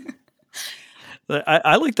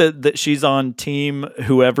 I like that she's on team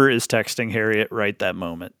whoever is texting Harriet right that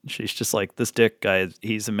moment. She's just like, this Dick guy,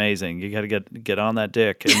 he's amazing. You got to get on that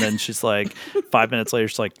Dick. And then she's like, 5 minutes later,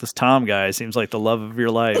 she's like, this Tom guy seems like the love of your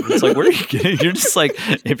life. It's like, where are you getting? You're just like,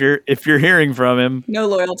 if you're hearing from him, no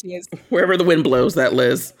loyalties. Wherever the wind blows, that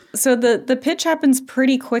Liz. So the pitch happens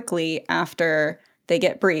pretty quickly after they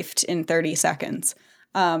get briefed in 30 seconds.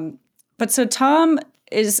 But so Tom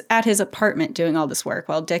is at his apartment doing all this work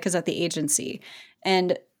while Dick is at the agency.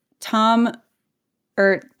 And I'm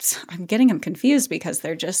getting them confused because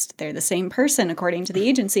they're the same person according to the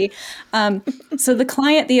agency. So the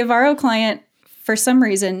Evaro client, for some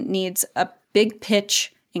reason, needs a big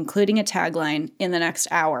pitch, including a tagline, in the next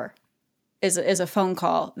hour. Is a phone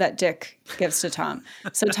call that Dick gives to Tom.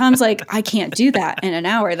 So Tom's like, I can't do that in an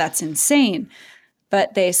hour. That's insane.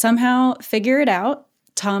 But they somehow figure it out.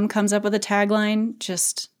 Tom comes up with a tagline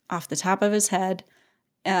just off the top of his head,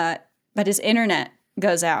 but his internet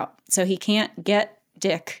goes out, so he can't get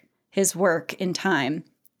Dick his work in time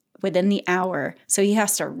within the hour, so he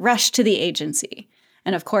has to rush to the agency.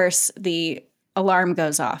 And of course, the alarm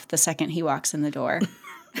goes off the second he walks in the door.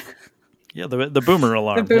 Yeah, the boomer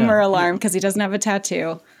alarm. The boomer alarm, because he doesn't have a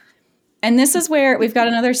tattoo. And this is where we've got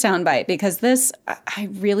another soundbite, because I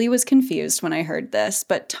really was confused when I heard this,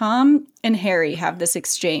 but Tom and Harry have this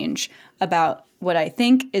exchange about what I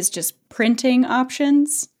think is just printing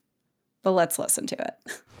options, but let's listen to it.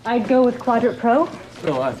 I'd go with Quadrant Pro.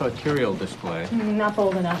 Oh, I thought Curial Display. Not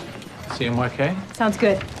bold enough. CMYK? Sounds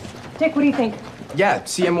good. Dick, what do you think? Yeah,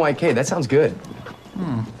 CMYK, that sounds good.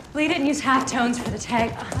 Lee didn't use halftones for the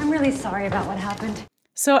tag. I'm really sorry about what happened.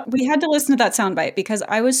 So we had to listen to that soundbite because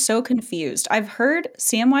I was so confused. I've heard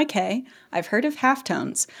CMYK, I've heard of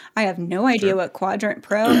halftones. I have no idea what Quadrant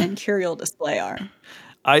Pro and Curial Display are.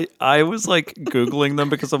 I was like Googling them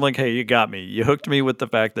because I'm like, hey, you got me. You hooked me with the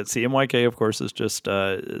fact that CMYK, of course, is just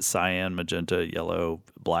cyan, magenta, yellow,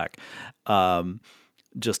 black.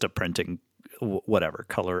 Just a printing, whatever,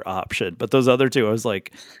 color option. But those other two, I was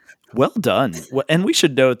like, well done. And we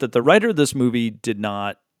should note that the writer of this movie did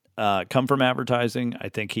not come from advertising. I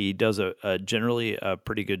think he does a generally a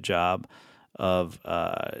pretty good job of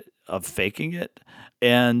faking it.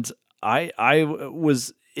 And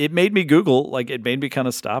it made me Google, like it made me kind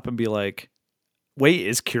of stop and be like, wait,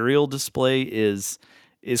 is Curial Display is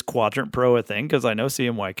Quadrant Pro a thing? Because I know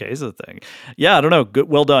CMYK is a thing. Yeah, I don't know. Good,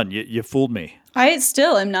 well done. You fooled me. I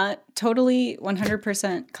still am not totally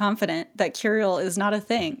 100% confident that Curial is not a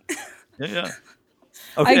thing. Yeah.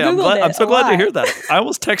 Okay, I'm so glad to hear that. I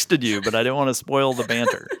almost texted you, but I didn't want to spoil the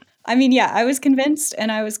banter. I mean, yeah, I was convinced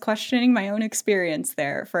and I was questioning my own experience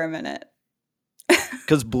there for a minute.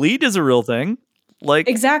 Because bleed is a real thing. Like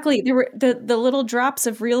exactly. There were the little drops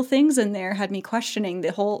of real things in there had me questioning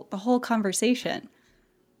the whole conversation.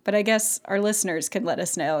 But I guess our listeners can let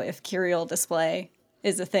us know if Curial Display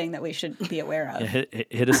is a thing that we should be aware of.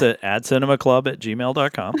 Hit us at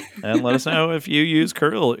adcinemaclub@gmail.com and let us know if you use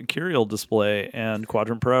Curial Display and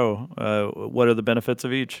Quadrant Pro. What are the benefits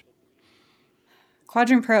of each?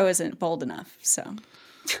 Quadrant Pro isn't bold enough, so.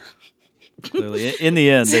 Clearly, in the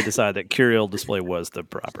end, they decided that Curial Display was the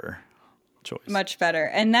proper choice. Much better.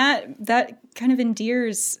 And that kind of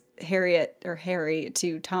endears Harry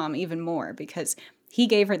to Tom even more because he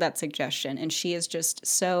gave her that suggestion and she is just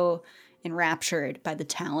so enraptured by the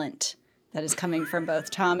talent that is coming from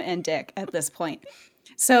both Tom and Dick at this point.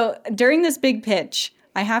 So during this big pitch,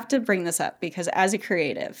 I have to bring this up because as a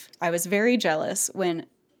creative, I was very jealous when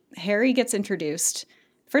Harry gets introduced.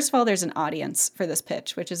 First of all, there's an audience for this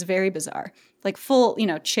pitch, which is very bizarre. Like full,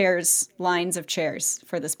 chairs, lines of chairs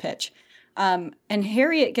for this pitch. And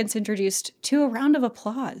Harriet gets introduced to a round of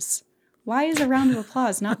applause. Why is a round of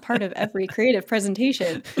applause not part of every creative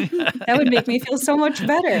presentation? That would make me feel so much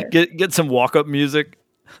better. Get some walk-up music.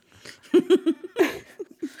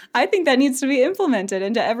 I think that needs to be implemented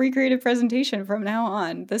into every creative presentation from now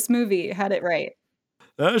on. This movie had it right.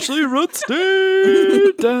 Ashley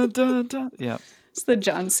Rutstein! Dun, dun, dun. Yeah. It's the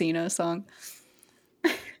John Cena song.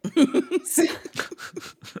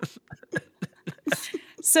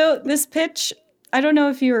 So this pitch, I don't know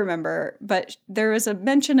if you remember, but there was a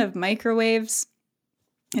mention of microwaves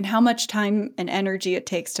and how much time and energy it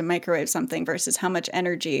takes to microwave something versus how much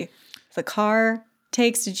energy the car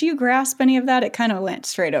takes. Did you grasp any of that? It kind of went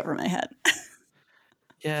straight over my head.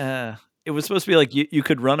 Yeah. It was supposed to be like you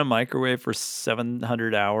could run a microwave for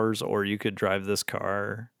 700 hours or you could drive this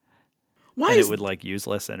car. It would like use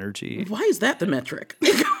less energy. Why is that the metric?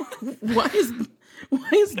 Why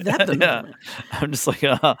is that the metric? I'm just like,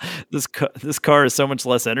 this car is so much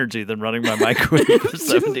less energy than running my microwave for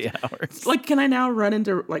 70 hours. Like, can I now run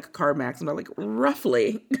into like CarMax and I'm like,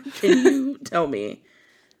 roughly, can you tell me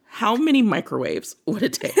how many microwaves would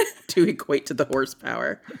it take to equate to the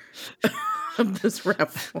horsepower of this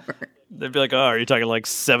RAV4? They'd be like, are you talking like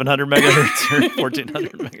 700 megahertz or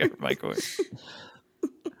 1400 megahertz microwave?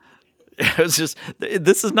 It was just,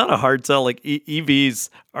 this is not a hard sell. Like EVs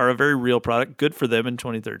are a very real product. Good for them in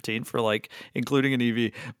 2013 for like including an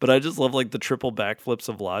EV. But I just love like the triple backflips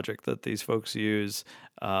of logic that these folks use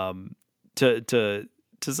to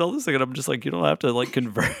sell this thing. And I'm just like, you don't have to like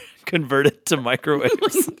convert it to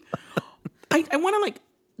microwaves. I want to like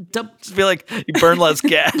just feel like you burn less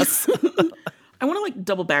gas. I want to like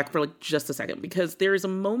double back for like just a second because there is a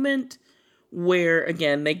moment where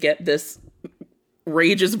again they get this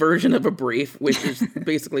Rage's version of a brief, which is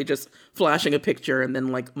basically just flashing a picture and then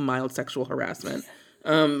like mild sexual harassment.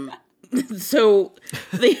 So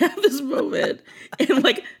they have this moment and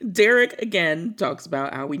like Derek again talks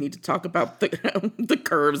about how we need to talk about the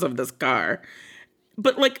curves of this car.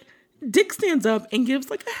 But like Dick stands up and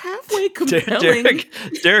gives like a halfway compelling.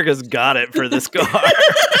 Derek has got it for this car.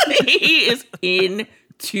 He is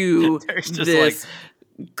into this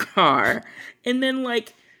car. And then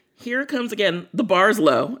like here comes again, the bar's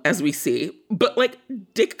low, as we see. But, like,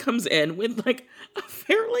 Dick comes in with, like, a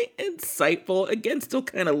fairly insightful, again, still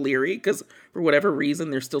kind of leery, because for whatever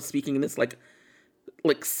reason, they're still speaking in this, like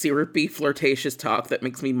like syrupy, flirtatious talk that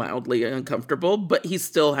makes me mildly uncomfortable, but he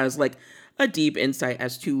still has like a deep insight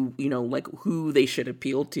as to, you know, like who they should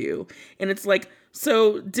appeal to. And it's like,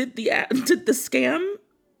 so did the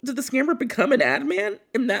scammer become an ad man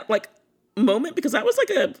in that like moment? Because that was like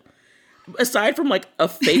aside from like a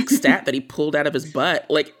fake stat that he pulled out of his butt,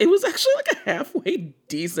 like it was actually like a halfway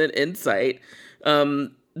decent insight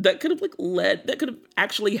that could have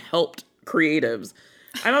actually helped creatives.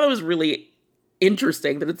 I thought it was really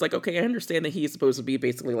interesting that it's like, okay, I understand that he's supposed to be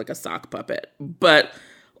basically like a sock puppet, but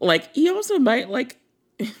like he also might like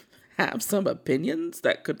have some opinions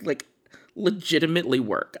that could like legitimately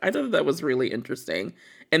work. I thought that was really interesting,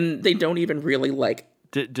 and they don't even really like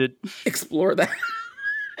did explore that.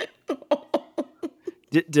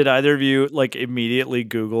 Did either of you like immediately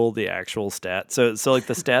Google the actual stat? So like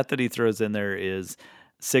the stat that he throws in there is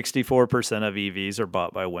 64% of EVs are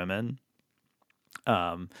bought by women.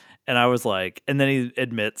 And I was like, and then he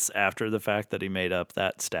admits after the fact that he made up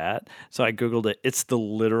that stat. So I Googled it. It's the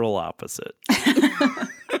literal opposite.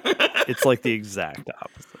 It's like the exact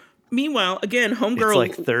opposite. Meanwhile, again, homegirl.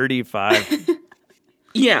 It's like 35.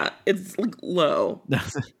 Yeah, it's like low.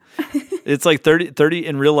 It's like 30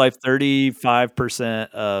 in real life,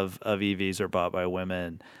 35% of EVs are bought by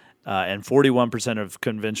women. And 41% of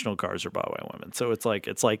conventional cars are bought by women. So it's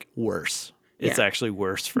like worse. It's actually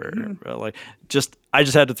worse for like I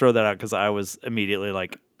just had to throw that out because I was immediately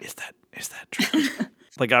like, is that true?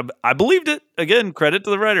 Like I believed it. Again, credit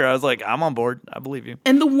to the writer. I was like, I'm on board. I believe you.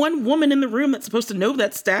 And the one woman in the room that's supposed to know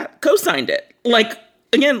that stat co-signed it. Like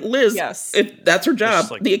again, Liz, if that's her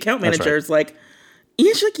job, like, the account manager is like,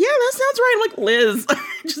 yeah, she's like, yeah, that sounds right. I'm like, Liz, I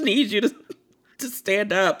just need you to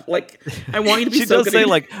stand up. Like, I want you to be she so does good. Say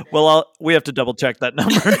like, well, we have to double check that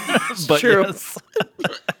number. But true. Yes.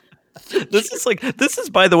 This is,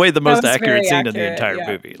 by the way, the most accurate scene in the entire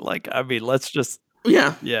movie. Like, I mean, let's just.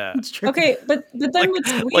 Yeah. It's true. Okay, but then like,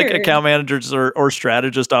 what's weird? Like account managers or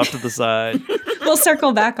strategists off to the side. We'll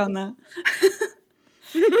circle back on that.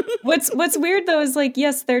 What's weird though is like,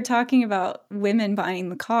 yes, they're talking about women buying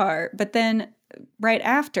the car, but then right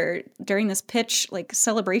after, during this pitch like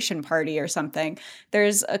celebration party or something,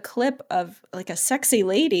 there's a clip of like a sexy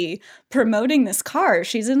lady promoting this car.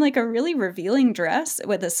 She's in like a really revealing dress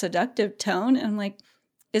with a seductive tone, and I'm like,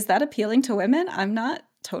 is that appealing to women? I'm not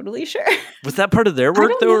totally sure. Was that part of their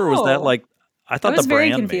work though, or was that like I thought I was the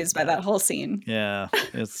brand very confused by that whole scene. Yeah,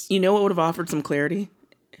 it's you know what would have offered some clarity?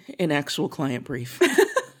 An actual client brief.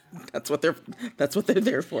 That's what they're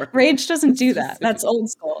there for. Rage doesn't do that. That's old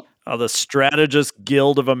school. Oh, the Strategist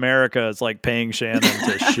Guild of America is like paying Shannon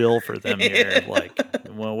to shill for them here. Like,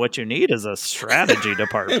 well, what you need is a strategy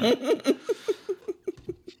department.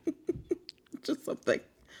 Just something.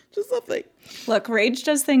 Look, Rage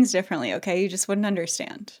does things differently, okay? You just wouldn't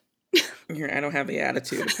understand. I don't have the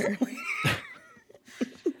attitude, apparently.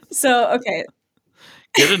 So, okay.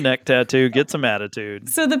 Get a neck tattoo, get some attitude.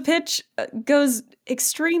 So the pitch goes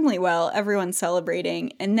extremely well. Everyone's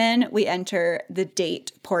celebrating. And then we enter the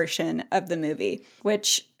date portion of the movie,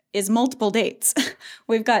 which is multiple dates.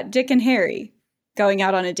 We've got Dick and Harry going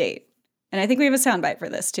out on a date. And I think we have a soundbite for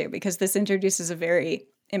this, too, because this introduces a very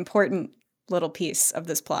important little piece of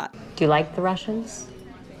this plot. Do you like the Russians?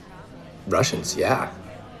 Russians, yeah.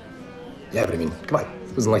 Yeah, but I mean, come on.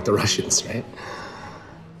 It wasn't like the Russians, right?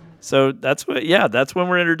 So that's when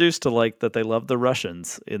we're introduced to like that they love the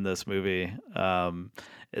Russians in this movie.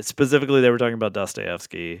 Specifically, they were talking about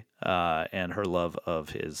Dostoevsky and her love of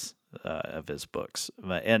his books,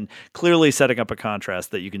 and clearly setting up a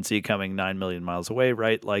contrast that you can see coming 9 million miles away,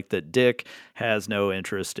 right? Like that Dick has no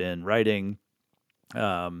interest in writing,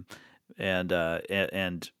 and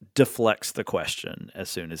deflects the question as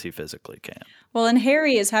soon as he physically can. Well, and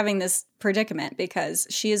Harry is having this predicament because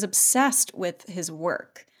she is obsessed with his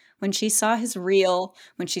work. When she saw his reel,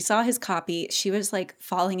 when she saw his copy, she was like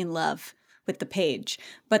falling in love with the page.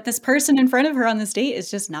 But this person in front of her on this date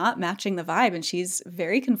is just not matching the vibe, and she's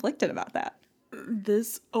very conflicted about that.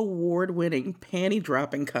 This award-winning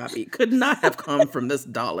panty-dropping copy could not have come from this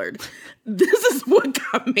Dollard. This is what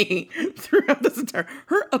got me throughout this entire...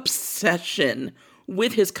 Her obsession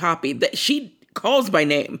with his copy that she calls by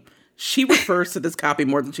name. She refers to this copy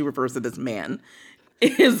more than she refers to this man.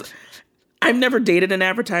 Is... I've never dated in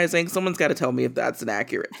advertising. Someone's got to tell me if that's an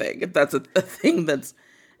accurate thing, if that's a thing that's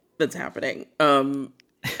happening.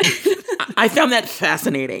 I found that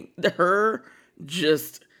fascinating. Her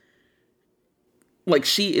just like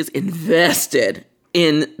she is invested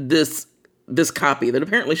in this copy that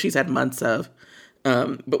apparently she's had months of,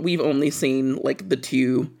 but we've only seen like the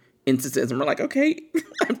two instances, and we're like, okay,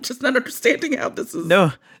 I'm just not understanding how this is.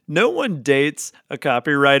 No one dates a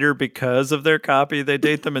copywriter because of their copy. They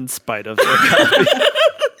date them in spite of their copy.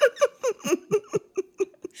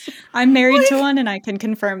 I'm married to one, and I can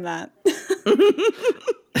confirm that.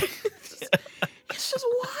 It's just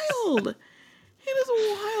wild. It is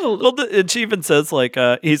wild. Well, and she even says, like,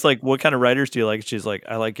 he's like, what kind of writers do you like? She's like,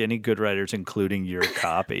 I like any good writers, including your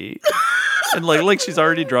copy. And like she's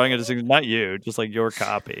already drawing it as not you, just like your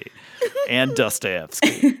copy. And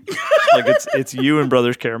Dostoevsky. Like it's you and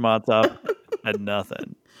Brothers Karamazov and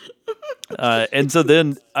nothing. And so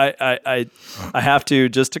then I have to,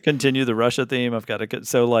 just to continue the Russia theme, I've got to get,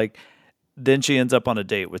 so like, then she ends up on a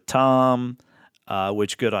date with Tom,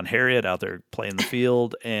 which good on Harriet out there playing the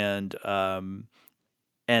field. And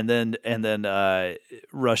then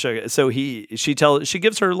Russia. So she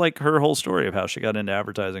gives her like her whole story of how she got into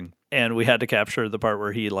advertising, and we had to capture the part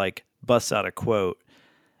where he like busts out a quote,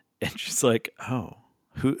 and she's like, "Oh,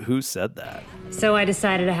 who said that?" So I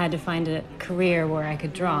decided I had to find a career where I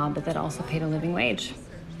could draw, but that also paid a living wage.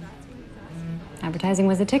 Advertising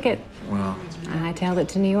was the ticket. Well, I hightailed it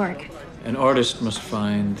to New York. an artist must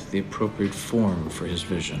find the appropriate form for his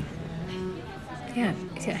vision. Yeah.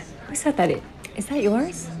 Who said that? Is that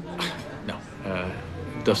yours? No,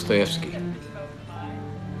 Dostoevsky.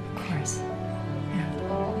 Of course.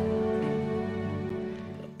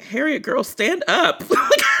 Harriet, girl, stand up.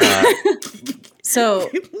 So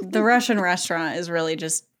the Russian restaurant is really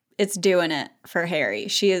just, it's doing it for Harry.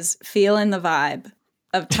 She is feeling the vibe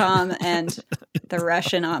of Tom and the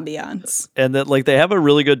Russian ambiance. And that, like, they have a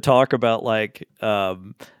really good talk about like about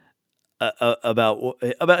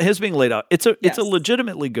his being laid out. It's a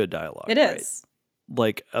legitimately good dialogue. It is. Right?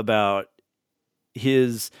 Like about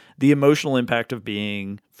the emotional impact of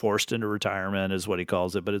being forced into retirement is what he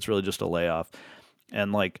calls it, but it's really just a layoff.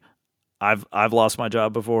 And like I've lost my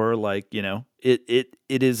job before. Like, you know, it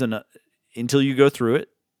isn't until you go through it,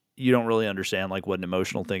 you don't really understand like what an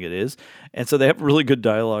emotional thing it is. And so they have really good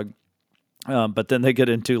dialogue. But then they get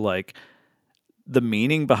into like the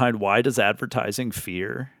meaning behind why does advertising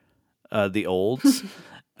fear the olds?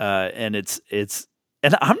 And it's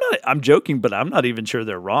and I'm joking, but I'm not even sure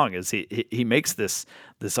they're wrong. Is he makes this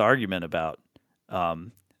argument about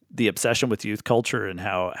the obsession with youth culture and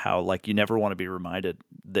how like you never want to be reminded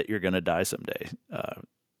that you're going to die someday.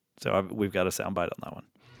 So we've got a soundbite on that one.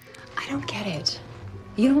 I don't get it.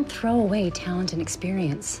 You don't throw away talent and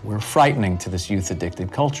experience. We're frightening to this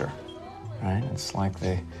youth-addicted culture, right? It's like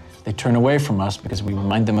they turn away from us because we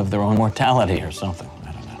remind them of their own mortality or something.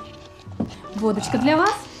 I don't know. Водочка для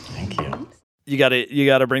вас? Thank you. You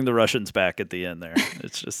gotta bring the Russians back at the end there.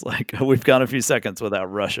 It's just like we've gone a few seconds without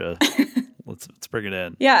Russia. Let's bring it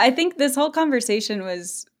in. Yeah, I think this whole conversation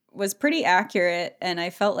was pretty accurate, and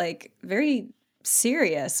I felt like very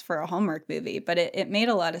serious for a Hallmark movie, but it made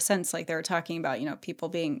a lot of sense. Like they were talking about, you know, people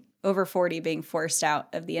being over 40 being forced out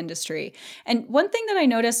of the industry. And one thing that I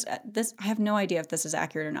noticed, I have no idea if this is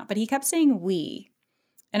accurate or not, but he kept saying we.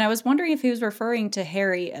 And I was wondering if he was referring to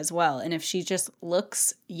Harry as well, and if she just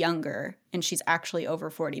looks younger and she's actually over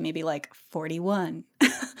 40, maybe like 41.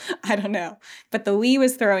 I don't know. But the we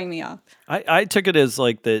was throwing me off. I took it as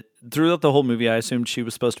like that throughout the whole movie, I assumed she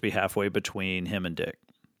was supposed to be halfway between him and Dick,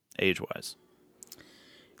 age-wise.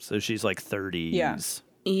 So she's like 30s.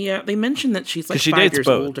 Yeah, they mentioned that she's like she 5 dates years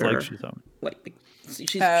both, older. like she thought. Like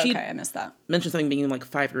she's okay, I missed that. Mentioned something being like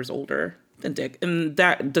 5 years older than Dick, and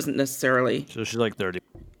that doesn't necessarily. So she's like 30.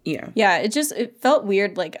 Yeah. Yeah, it felt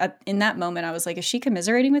weird. Like in that moment, I was like, is she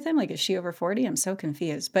commiserating with him? Like, is she over 40? I'm so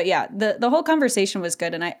confused. But yeah, the whole conversation was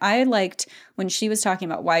good. And I liked when she was talking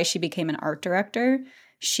about why she became an art director.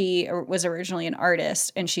 She was originally an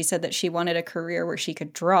artist, and she said that she wanted a career where she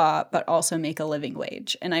could draw, but also make a living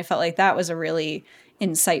wage. And I felt like that was a really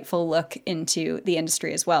insightful look into the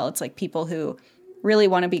industry as well. It's like people who really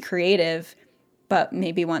want to be creative, but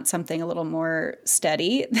maybe want something a little more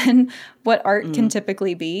steady than what art can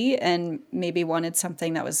typically be, and maybe wanted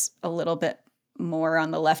something that was a little bit more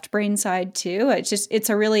on the left brain side too. It's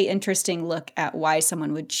a really interesting look at why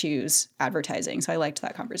someone would choose advertising. So I liked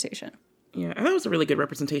that conversation. Yeah, I thought it was a really good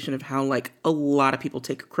representation of how, like, a lot of people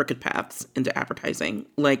take crooked paths into advertising.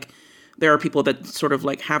 Like, there are people that sort of,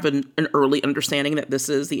 like, have an early understanding that this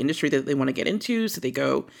is the industry that they want to get into. So they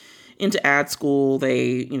go into ad school.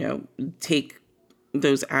 They, you know, take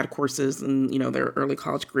those ad courses and, you know, their early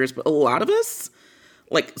college careers. But a lot of us,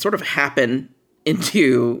 like, sort of happen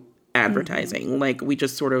into advertising. Mm-hmm. Like, we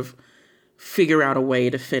just sort of figure out a way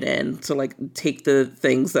to fit in. To, like, take the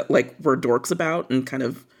things that, like, we're dorks about and kind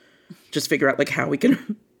of just figure out like how we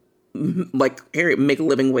can like make a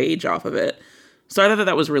living wage off of it. So I thought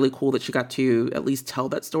that was really cool that she got to at least tell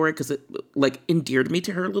that story, because it like endeared me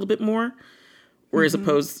to her a little bit more. Whereas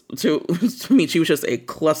opposed to me, she was just a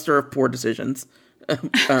cluster of poor decisions up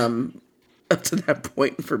to that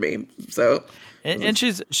point for me. So, and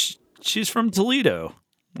she's from Toledo.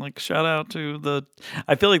 Like, shout out to the.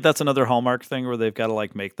 I feel like that's another Hallmark thing where they've got to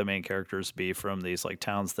like make the main characters be from these like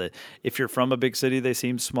towns that, if you're from a big city, they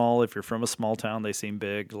seem small. If you're from a small town, they seem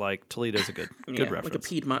big. Like Toledo's a good reference. Like a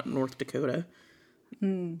Piedmont, North Dakota.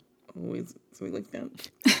 Always, so we like that.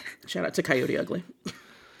 Shout out to Coyote Ugly.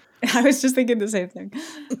 I was just thinking the same thing.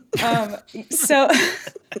 So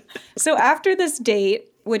after this date,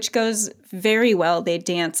 which goes very well, they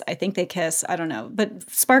dance. I think they kiss. I don't know, but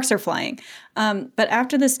sparks are flying. But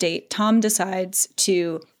after this date, Tom decides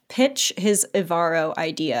to pitch his Evaro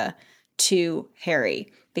idea to Harry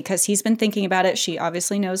because he's been thinking about it. She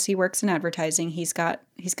obviously knows he works in advertising. He's got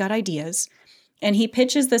ideas. And he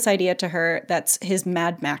pitches this idea to her that's his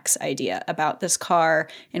Mad Max idea about this car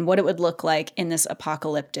and what it would look like in this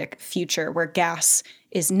apocalyptic future where gas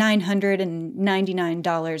is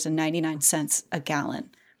 $999.99 a gallon.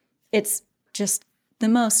 It's just the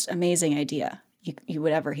most amazing idea you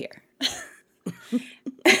would ever hear.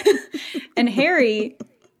 And Harry,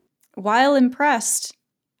 while impressed,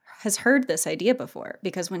 has heard this idea before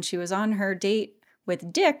because when she was on her date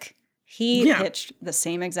with Dick, he pitched the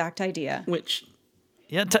same exact idea. Which,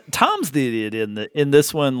 Tom's the idiot in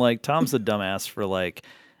this one. Like, Tom's the dumbass for like,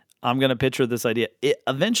 I'm gonna pitch her this idea.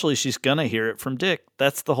 Eventually, she's gonna hear it from Dick.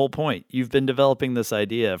 That's the whole point. You've been developing this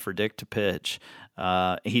idea for Dick to pitch.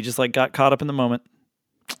 He just like got caught up in the moment.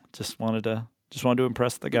 Just wanted to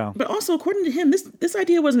impress the gal. But also, according to him, this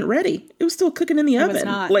idea wasn't ready. It was still cooking in the oven. It was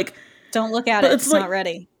not. Like, don't look at it. It's not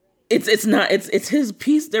ready. It's not. It's his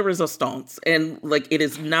piece de resistance, and like it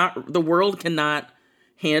is not. The world cannot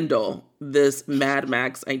handle this Mad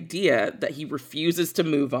Max idea that he refuses to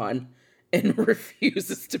move on and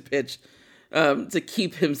refuses to pitch to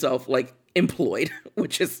keep himself like employed,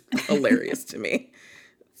 which is hilarious to me.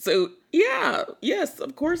 So yes,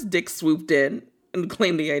 of course Dick swooped in and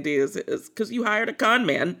claimed the idea is because you hired a con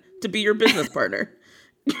man to be your business partner,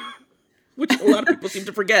 which a lot of people seem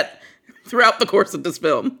to forget throughout the course of this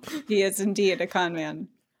film. He is indeed a con man.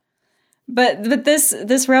 But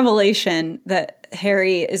this revelation that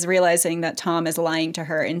Harry is realizing that Tom is lying to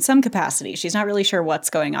her in some capacity. She's not really sure what's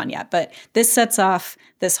going on yet, but this sets off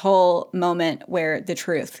this whole moment where the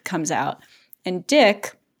truth comes out. And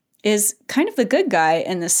Dick is kind of the good guy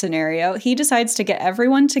in this scenario. He decides to get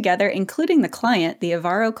everyone together, including the client, the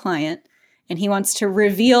Evaro client, and he wants to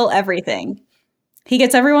reveal everything. He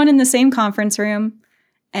gets everyone in the same conference room,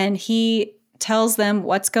 and he tells them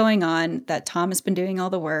what's going on, that Tom has been doing all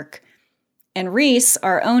the work. And Reese,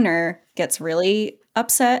 our owner, gets really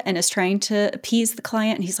upset and is trying to appease the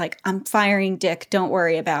client. And he's like, I'm firing Dick. Don't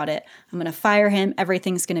worry about it. I'm going to fire him.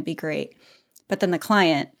 Everything's going to be great. But then the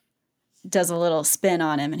client does a little spin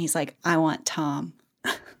on him and he's like, I want Tom.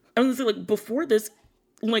 I was going to say, like, before this,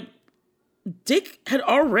 like, Dick had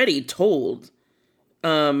already told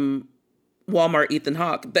Walmart Ethan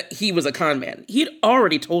Hawke that he was a con man. He'd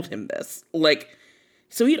already told him this. Like,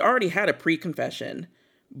 so he'd already had a pre-confession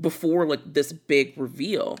before like this big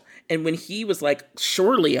reveal. And when he was like,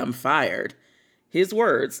 surely I'm fired, his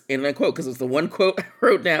words, and I quote, because it's the one quote I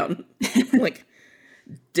wrote down, like,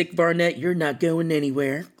 Dick Barnett, you're not going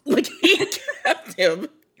anywhere. Like, he kept him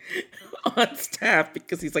on staff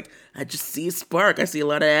because he's like, I just see a spark. I see a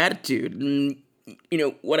lot of attitude and, you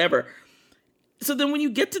know, whatever. So then when you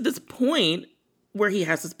get to this point where he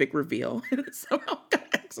has this big reveal and somehow got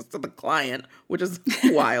access to the client, which is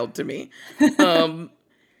wild to me.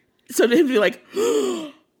 So to him to be like,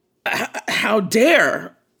 how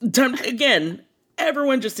dare? Again,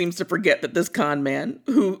 everyone just seems to forget that this con man,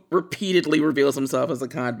 who repeatedly reveals himself as a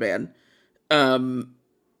con man,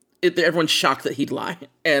 everyone's shocked that he'd lie.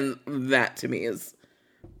 And that, to me, is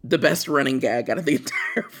the best running gag out of the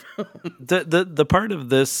entire film. The part of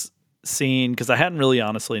this scene, because I hadn't really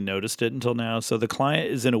honestly noticed it until now, so the client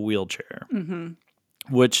is in a wheelchair. Mm-hmm.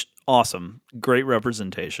 Which, awesome. Great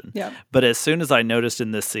representation. Yeah. But as soon as I noticed in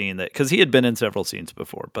this scene that, because he had been in several scenes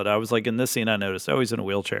before, but I was like, in this scene, I noticed, oh, he's in a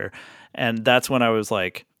wheelchair. And that's when I was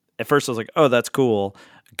like, at first I was like, oh, that's cool.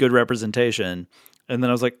 Good representation. And then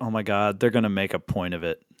I was like, oh my God, they're going to make a point of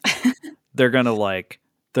it. They're going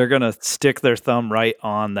to stick their thumb right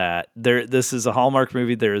on that. This is a Hallmark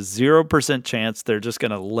movie. There is 0% chance they're just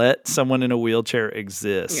going to let someone in a wheelchair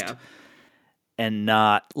exist and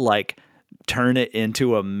not like turn it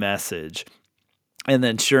into a message. And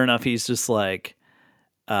then sure enough, he's just like,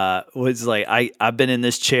 I've been in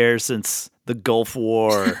this chair since the Gulf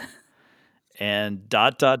War. and ...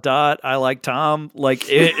 I like Tom. Like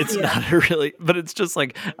it's not really, but it's just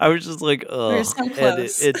like I was just like, oh, We're so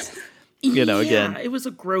close. it's again, it was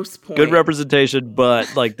a gross point. good representation,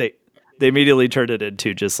 but like they immediately turned it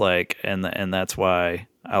into just like, and that's why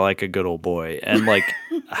I like a good old boy, and like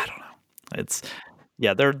I don't know, it's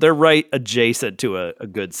they're right adjacent to a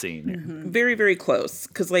good scene here. Very, very close,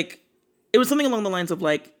 because like it was something along the lines of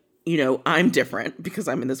like, I'm different because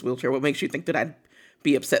I'm in this wheelchair. What makes you think that I'd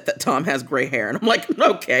be upset that Tom has gray hair? And I'm like,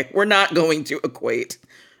 okay, we're not going to equate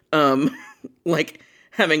like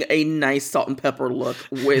having a nice salt and pepper look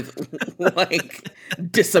with like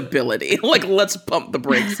disability. Like, let's pump the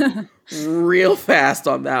brakes real fast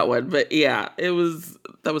on that one. But yeah, that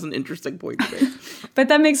was an interesting point to make. But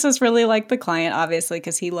that makes us really like the client, obviously,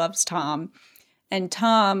 because he loves Tom. And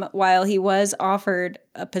Tom, while he was offered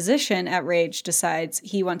a position at Rage, decides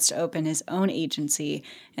he wants to open his own agency,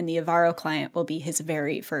 and the Avaro client will be his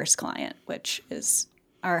very first client, which is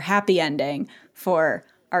our happy ending for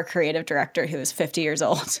our creative director, who is 50 years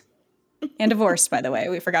old and divorced, by the way.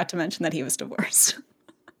 We forgot to mention that he was divorced.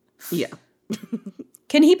 Yeah.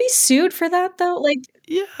 Can he be sued for that, though? Like,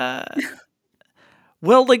 yeah.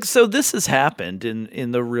 Well, like, so this has happened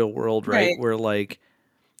in the real world, right? Where like,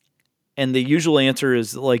 and the usual answer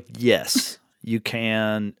is like, yes, you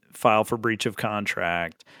can file for breach of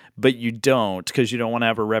contract, but you don't, because you don't want to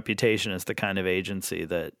have a reputation as the kind of agency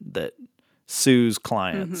that sues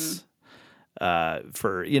clients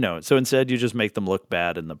for, so instead you just make them look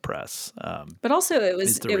bad in the press. But also it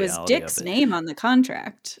was Dick's name on the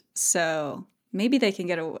contract, so maybe they can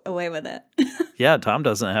get away with it. Yeah, Tom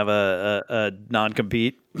doesn't have a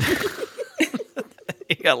non-compete.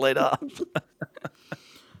 He got laid off.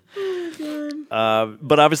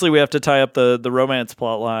 But obviously we have to tie up the romance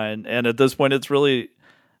plot line, and at this point it's really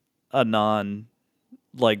a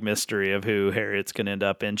mystery of who Harriet's gonna end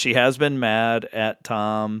up in. She has been mad at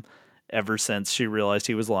Tom ever since she realized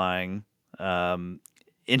he was lying, and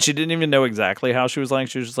she didn't even know exactly how she was lying.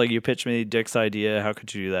 She was just like, you pitched me Dick's idea, how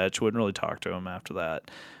could you do that? She wouldn't really talk to him after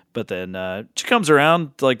that. But then she comes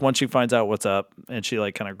around, like, once she finds out what's up, and she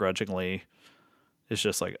like kind of grudgingly is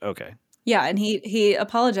just like, okay. Yeah, and he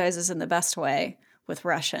apologizes in the best way with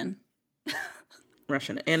Russian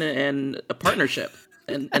and a partnership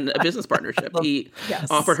and a business partnership. He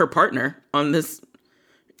offered her partner on this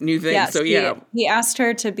new thing. Yes, so he asked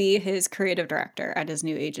her to be his creative director at his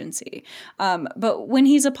new agency. But when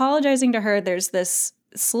he's apologizing to her, there's this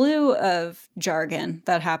slew of jargon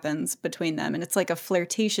that happens between them, and it's like a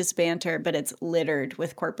flirtatious banter, but it's littered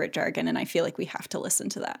with corporate jargon, and I feel like we have to listen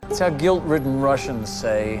to that. It's how guilt-ridden Russians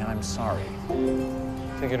say, I'm sorry.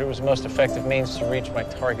 Figured it was the most effective means to reach my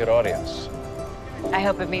target audience. I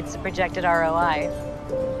hope it meets the projected ROI.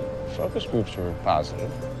 Focus groups were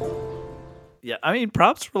positive. Yeah, I mean,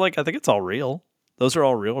 props for I think it's all real. Those are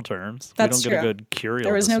all real terms. That's we don't get a good Curial.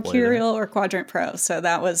 There was no Curial or Quadrant Pro, so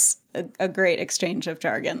that was a great exchange of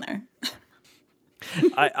jargon there.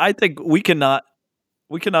 I think we cannot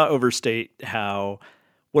overstate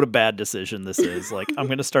what a bad decision this is. Like, I'm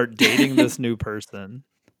going to start dating this new person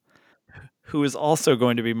who is also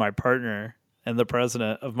going to be my partner and the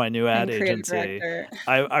president of my new ad agency.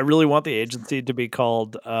 I really want the agency to be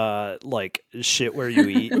called Shit Where You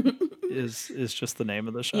Eat is just the name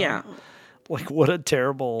of the show. Yeah. Like, what a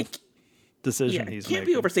terrible decision he's making. Can't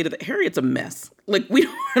be overstated that Harriet's a mess. Like,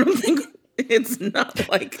 I don't think it's not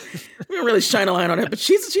like we don't really shine a light on it, but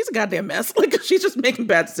she's a goddamn mess. Like, she's just making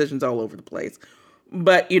bad decisions all over the place.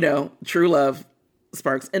 But true love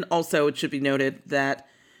sparks, and also it should be noted that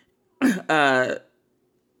that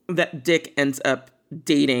Dick ends up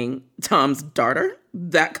dating Tom's daughter.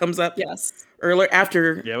 That comes up earlier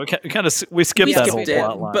after. Yeah, we skipped that whole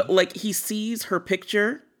plot line. But he sees her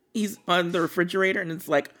picture. He's on the refrigerator, and it's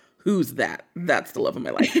like, who's that? That's the love of my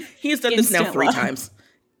life. He's done this now 3 times.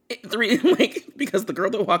 Because the girl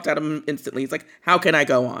that walked at him instantly, he's like, how can I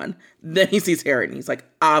go on? Then he sees Harriet, and he's like,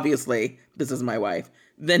 obviously, this is my wife.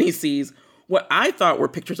 Then he sees what I thought were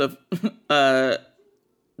pictures of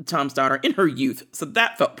Tom's daughter in her youth. So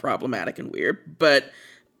that felt problematic and weird. But,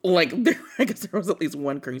 I guess there was at least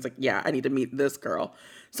one girl. He's like, yeah, I need to meet this girl.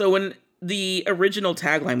 So when the original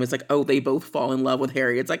tagline was like, oh, they both fall in love with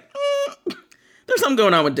Harry, it's like, there's something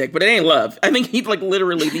going on with Dick, but it ain't love. I think he's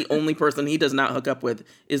literally the only person he does not hook up with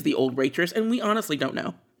is the old waitress, and we honestly don't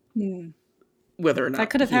know whether or not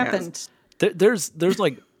that could have happened. There's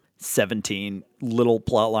 17 little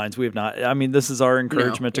plot lines we have not. I mean, this is our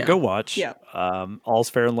encouragement to go watch. Yeah.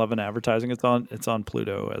 All's Fair in Love and Advertising. It's on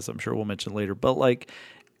Pluto, as I'm sure we'll mention later. But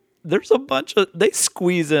there's a bunch they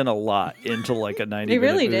squeeze in a lot into a 90-minute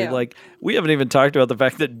really movie. do. We haven't even talked about the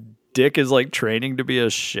fact that Dick is like training to be a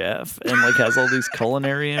chef and like has all these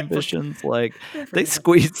culinary ambitions. Like they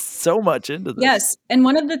squeeze so much into this. Yes. And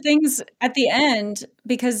one of the things at the end,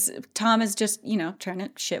 because Tom is just, trying to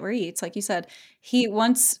shit where he eats, like you said, he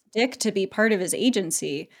wants Dick to be part of his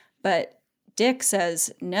agency, but Dick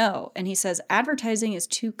says no. And he says, advertising is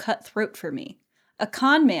too cutthroat for me. A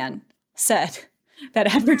con man said that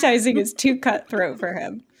advertising is too cutthroat for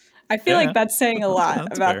him. I feel like that's saying a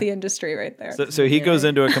lot about the industry right there. So he goes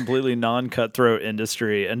into a completely non-cutthroat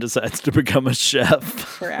industry and decides to become a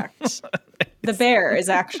chef. Correct. The Bear is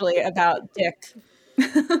actually about Dick.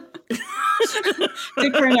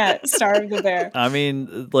 Dick Burnett, star of The Bear. I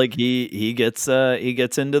mean, like he gets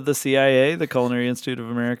into the CIA, the Culinary Institute of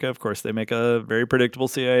America. Of course, they make a very predictable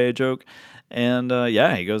CIA joke, and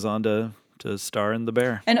he goes on to star in The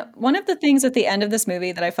Bear. And one of the things at the end of this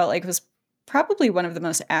movie that I felt like was probably one of the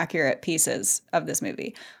most accurate pieces of this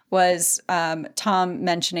movie was Tom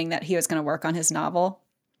mentioning that he was going to work on his novel.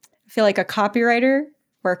 I feel like a copywriter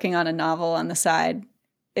working on a novel on the side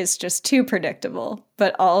is just too predictable,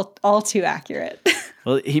 but all too accurate.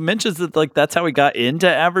 Well, he mentions that like that's how he got into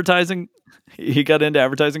advertising. He got into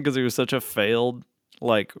advertising because he was such a failed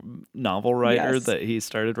like novel writer that he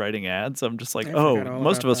started writing ads. I'm just like,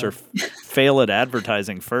 most of us are fail at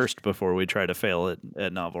advertising first before we try to fail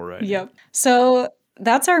at novel writing. Yep. So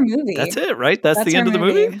that's our movie. That's it, right? That's the end of the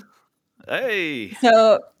movie. Hey.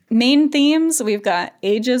 So main themes, we've got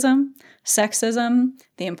ageism, sexism,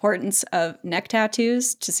 the importance of neck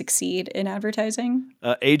tattoos to succeed in advertising.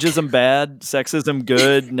 Ageism bad, sexism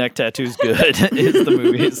good, neck tattoos good is the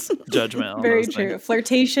movie's judgment on Very those true. things.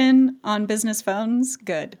 Flirtation on business phones,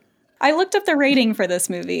 good. I looked up the rating for this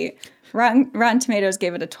movie. Rotten Tomatoes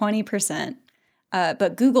gave it a 20%,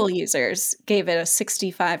 but Google users gave it a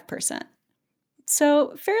 65%.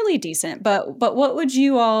 So fairly decent, but what would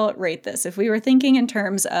you all rate this? If we were thinking in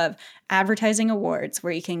terms of advertising awards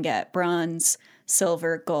where you can get bronze,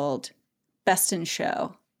 silver, gold, best in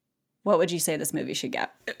show, what would you say this movie should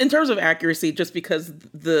get? In terms of accuracy, just because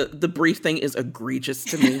the brief thing is egregious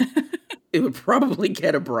to me, it would probably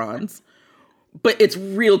get a bronze. But it's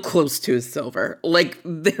real close to a silver. Like,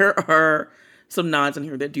 there are some nods in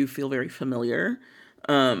here that do feel very familiar.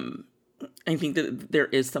 I think that there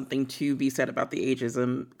is something to be said about the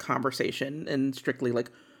ageism conversation, and strictly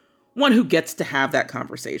like one who gets to have that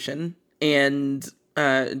conversation, and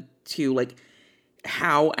to like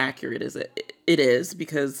how accurate is it is,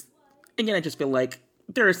 because again, I just feel like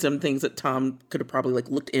there are some things that Tom could have probably like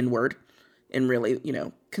looked inward and really,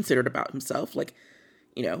 considered about himself. Like,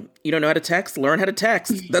 you don't know how to text, learn how to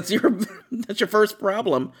text. That's your first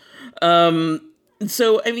problem.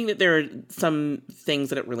 So I think that there are some things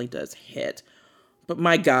that it really does hit, but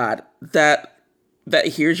my God, that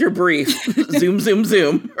here's your brief, zoom, zoom,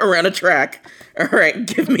 zoom around a track. All right,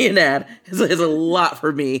 give me an ad is a lot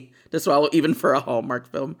for me to swallow, even for a Hallmark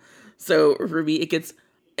film. So for me, it gets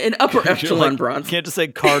an upper echelon bronze. Can't just say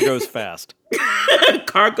car goes fast.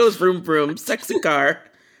 Car goes vroom vroom, sexy car.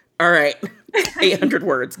 All right, 800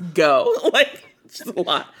 words, go. Like, it's just a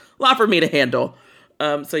lot for me to handle.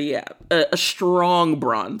 So yeah, a strong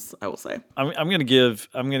bronze, I will say. I'm gonna give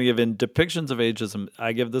in depictions of ageism.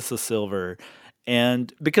 I give this a silver,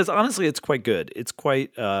 and because honestly, it's quite good. It's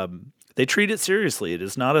quite. They treat it seriously. It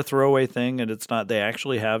is not a throwaway thing, and it's not. They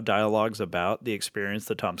actually have dialogues about the experience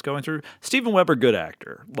that Tom's going through. Steven Weber, good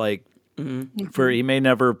actor. Like he may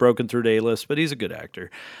never have broken through to A-list, but he's a good actor.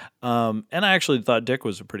 And I actually thought Dick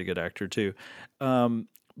was a pretty good actor too.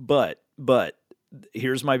 But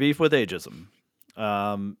here's my beef with ageism.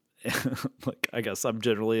 Like, I guess I'm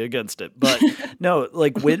generally against it, but no,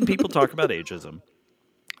 like when people talk about ageism,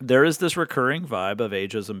 there is this recurring vibe of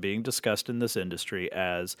ageism being discussed in this industry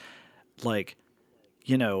as like,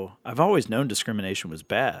 I've always known discrimination was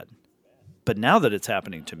bad, but now that it's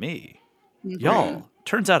happening to me, y'all,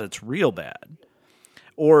 turns out it's real bad.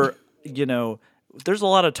 Or, there's a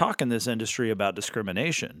lot of talk in this industry about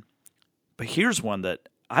discrimination, but here's one that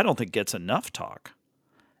I don't think gets enough talk.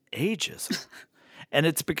 Ageism. And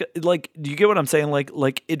it's because, like, do you get what I'm saying?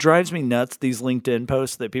 Like it drives me nuts, these LinkedIn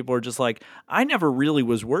posts that people are just like, I never really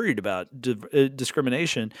was worried about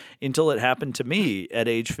discrimination until it happened to me at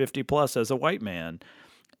age 50 plus as a white man.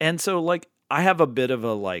 And so, like, I have a bit of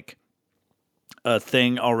a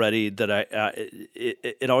thing already that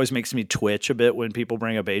it always makes me twitch a bit when people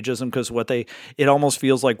bring up ageism, because it almost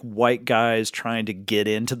feels like white guys trying to get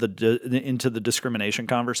into the discrimination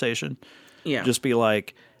conversation. Yeah. Just be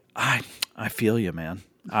like, I feel you, man.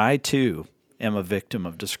 I too am a victim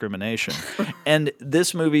of discrimination. And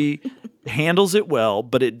this movie handles it well,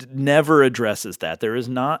 but it never addresses that. There is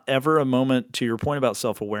not ever a moment, to your point about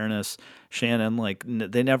self-awareness, Shannon, like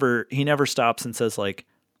he never stops and says like,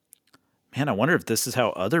 man, I wonder if this is how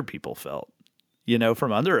other people felt, you know,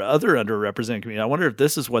 from other underrepresented community. I wonder if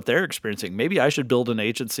this is what they're experiencing. Maybe I should build an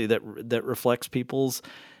agency that reflects people's,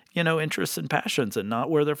 you know, interests and passions and not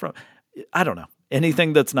where they're from. I don't know.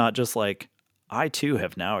 Anything that's not just like, I too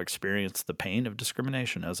have now experienced the pain of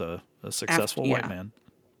discrimination as a successful white man.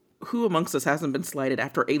 Who amongst us hasn't been slighted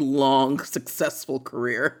after a long, successful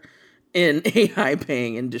career in a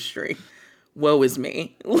high-paying industry? Woe is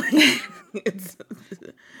me. It's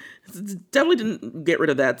definitely didn't get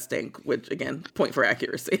rid of that stink, which, again, point for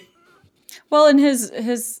accuracy. Well, and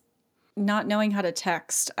his not knowing how to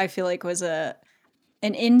text, I feel like was an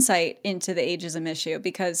insight into the ageism issue,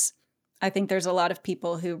 because I think there's a lot of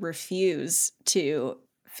people who refuse to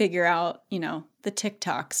figure out, you know, the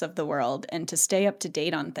TikToks of the world and to stay up to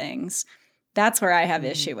date on things. That's where I have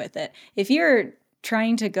issue with it. If you're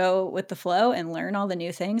trying to go with the flow and learn all the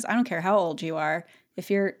new things, I don't care how old you are. If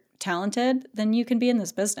you're talented, then you can be in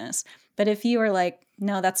this business. But if you are like,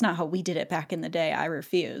 no, that's not how we did it back in the day, I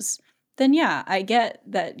refuse, then yeah, I get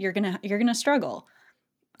that you're gonna struggle.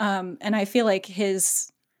 And I feel like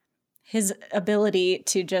his ability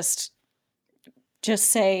to just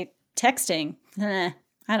say texting,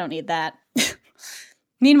 I don't need that.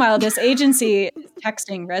 Meanwhile, this agency is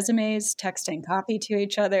texting resumes, texting copy to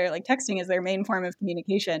each other. Like, texting is their main form of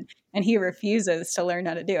communication, and he refuses to learn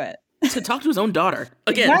how to do it. To talk to his own daughter.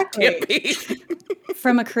 Again, Exactly. can't be.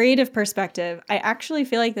 From a creative perspective, I actually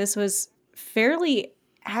feel like this was fairly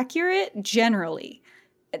accurate generally.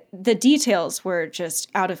 The details were just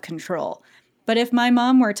out of control. But if my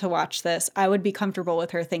mom were to watch this, I would be comfortable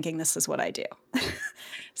with her thinking this is what I do.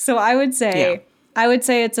 So I would say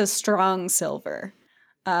it's a strong silver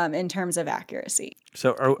in terms of accuracy.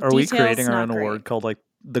 So are we creating our own award called like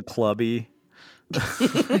the Clubby?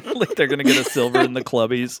 Like they're gonna get a silver in the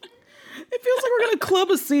Clubbies. It feels like we're gonna club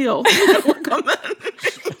a seal.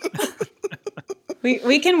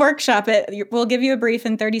 We can workshop it. We'll give you a brief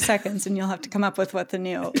in 30 seconds, and you'll have to come up with what the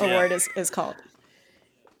new award is called.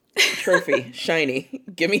 Trophy, shiny.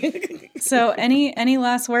 Give me. So, any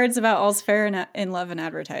last words about All's Fair in Love and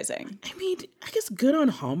Advertising? I mean, I guess good on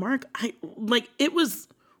Hallmark. It was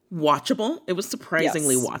watchable. It was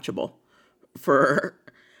surprisingly watchable.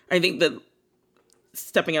 I think that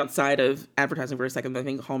stepping outside of advertising for a second, I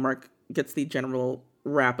think Hallmark gets the general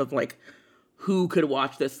rap of like, who could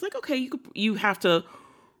watch this? It's like, okay, you have to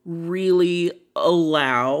really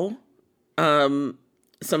allow a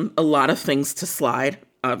lot of things to slide,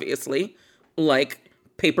 obviously, like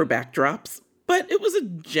paper backdrops, but it was a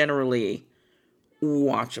generally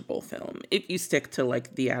watchable film if you stick to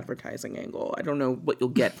like the advertising angle. I don't know what you'll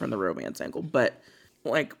get from the romance angle, but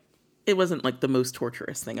like it wasn't like the most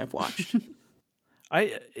torturous thing I've watched.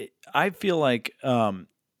 I feel like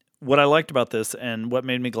what I liked about this and what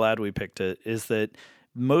made me glad we picked it is that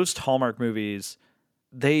most Hallmark movies,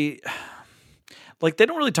 they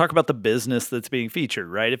don't really talk about the business that's being featured,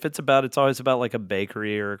 right? If it's always about like a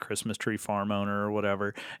bakery or a Christmas tree farm owner or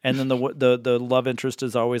whatever. And then the love interest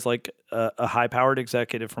is always like a high-powered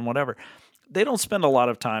executive from whatever. They don't spend a lot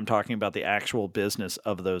of time talking about the actual business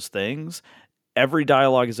of those things. Every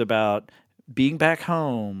dialogue is about being back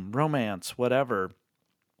home, romance, whatever.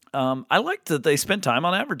 I liked that they spent time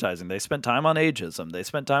on advertising. They spent time on ageism. They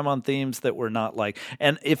spent time on themes that were not like,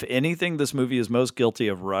 and if anything, this movie is most guilty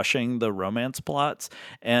of rushing the romance plots.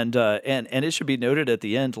 And it should be noted at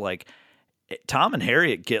the end, like Tom and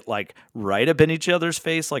Harriet get like right up in each other's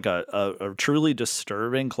face, like a truly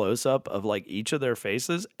disturbing close up of like each of their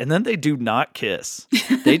faces. And then they do not kiss.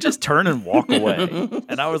 They just turn and walk away.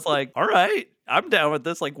 And I was like, all right, I'm down with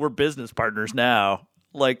this. Like we're business partners now.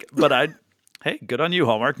 Like, but hey, good on you,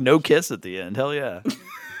 Hallmark. No kiss at the end. Hell yeah.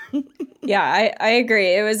 Yeah, I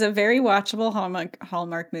agree. It was a very watchable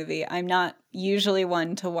Hallmark movie. I'm not usually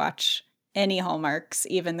one to watch any Hallmarks,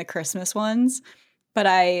 even the Christmas ones, but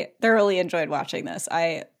I thoroughly enjoyed watching this.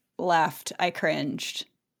 I laughed. I cringed.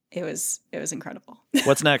 It was incredible.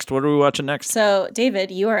 What's next? What are we watching next? So,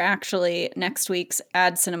 David, you are actually next week's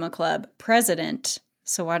Ad Cinema Club president.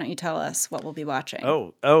 So why don't you tell us what we'll be watching?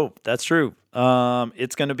 Oh, that's true.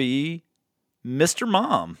 It's going to be Mr.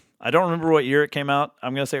 Mom. I don't remember what year it came out.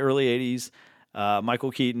 I'm going to say early 80s.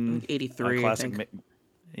 Michael Keaton. 83, classic. I think.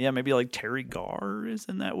 Yeah, maybe like Terry Garr is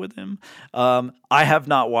in that with him. I have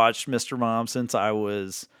not watched Mr. Mom since I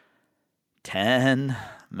was 10,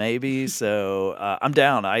 maybe. So I'm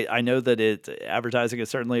down. I know that advertising is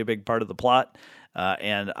certainly a big part of the plot.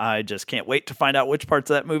 And I just can't wait to find out which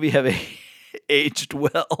parts of that movie have aged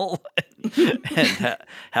well and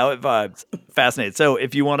how it vibes. Fascinating. So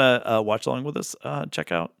if you want to watch along with us,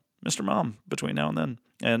 check out Mr. Mom between now and then.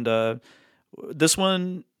 And this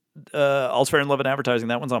one, All's Fair in Love and Advertising,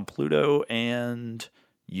 that one's on Pluto and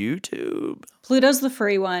YouTube. Pluto's the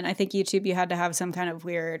free one. I think YouTube, you had to have some kind of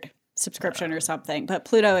weird subscription or something. But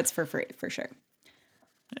Pluto, it's for free, for sure.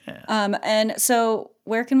 Yeah. And so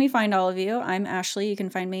where can we find all of you? I'm Ashley. You can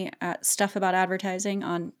find me at Stuff About Advertising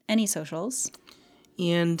on any socials.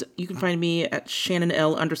 And you can find me at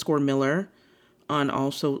ShannonL_Miller on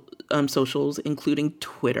all socials, including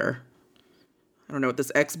Twitter. I don't know what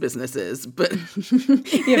this X business is, but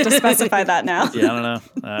you have to specify that now. Yeah, I don't know.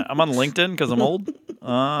 I'm on LinkedIn because I'm old.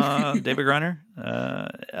 David Greiner.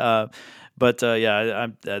 But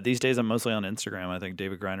I'm these days I'm mostly on Instagram. I think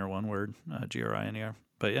David Greiner, one word, Griner.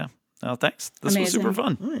 But yeah, thanks. This Amazing. was super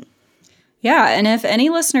fun. Yeah, and if any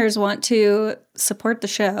listeners want to support the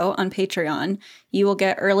show on Patreon, you will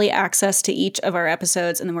get early access to each of our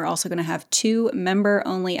episodes, and then we're also going to have 2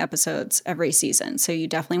 member-only episodes every season. So you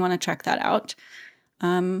definitely want to check that out.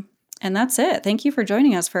 And that's it. Thank you for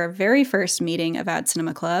joining us for our very first meeting of Ad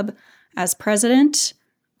Cinema Club. As president,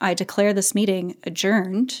 I declare this meeting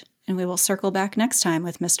adjourned, and we will circle back next time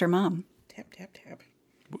with Mr. Mom. Tap, tap, tap.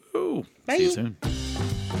 Woo! Bye. See you soon.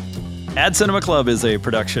 Ad Cinema Club is a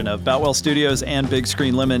production of Boutwell Studios and Big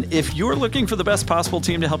Screen Lemon. If you're looking for the best possible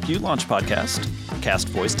team to help you launch a podcast, cast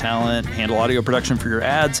voice talent, handle audio production for your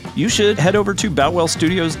ads, you should head over to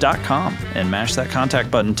boutwellstudios.com and mash that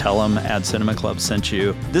contact button. Tell them Ad Cinema Club sent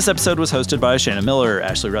you. This episode was hosted by Shannon Miller,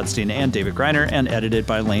 Ashley Rudstein, and David Greiner, and edited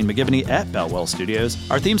by Lane McGivney at Boutwell Studios.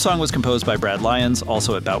 Our theme song was composed by Brad Lyons,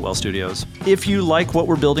 also at Boutwell Studios. If you like what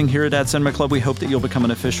we're building here at Ad Cinema Club, we hope that you'll become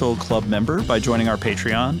an official club member by joining our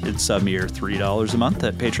Patreon. It's a mere $3 a month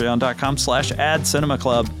at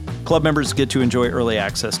patreon.com/AdCinemaClub. Club members get to enjoy early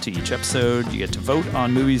access to each episode. You get to vote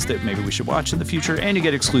on movies that maybe we should watch in the future, and you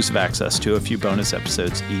get exclusive access to a few bonus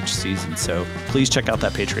episodes each season. So please check out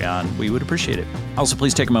that Patreon. We would appreciate it. Also,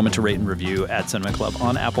 please take a moment to rate and review Ad Cinema Club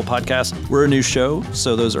on Apple Podcasts. We're a new show,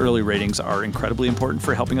 so those early ratings are incredibly important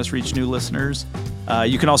for helping us reach new listeners.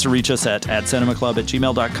 You can also reach us at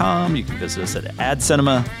adcinemaclub@gmail.com. You can visit us at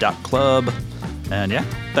adcinema.club. And yeah,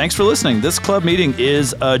 thanks for listening. This club meeting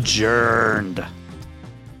is adjourned.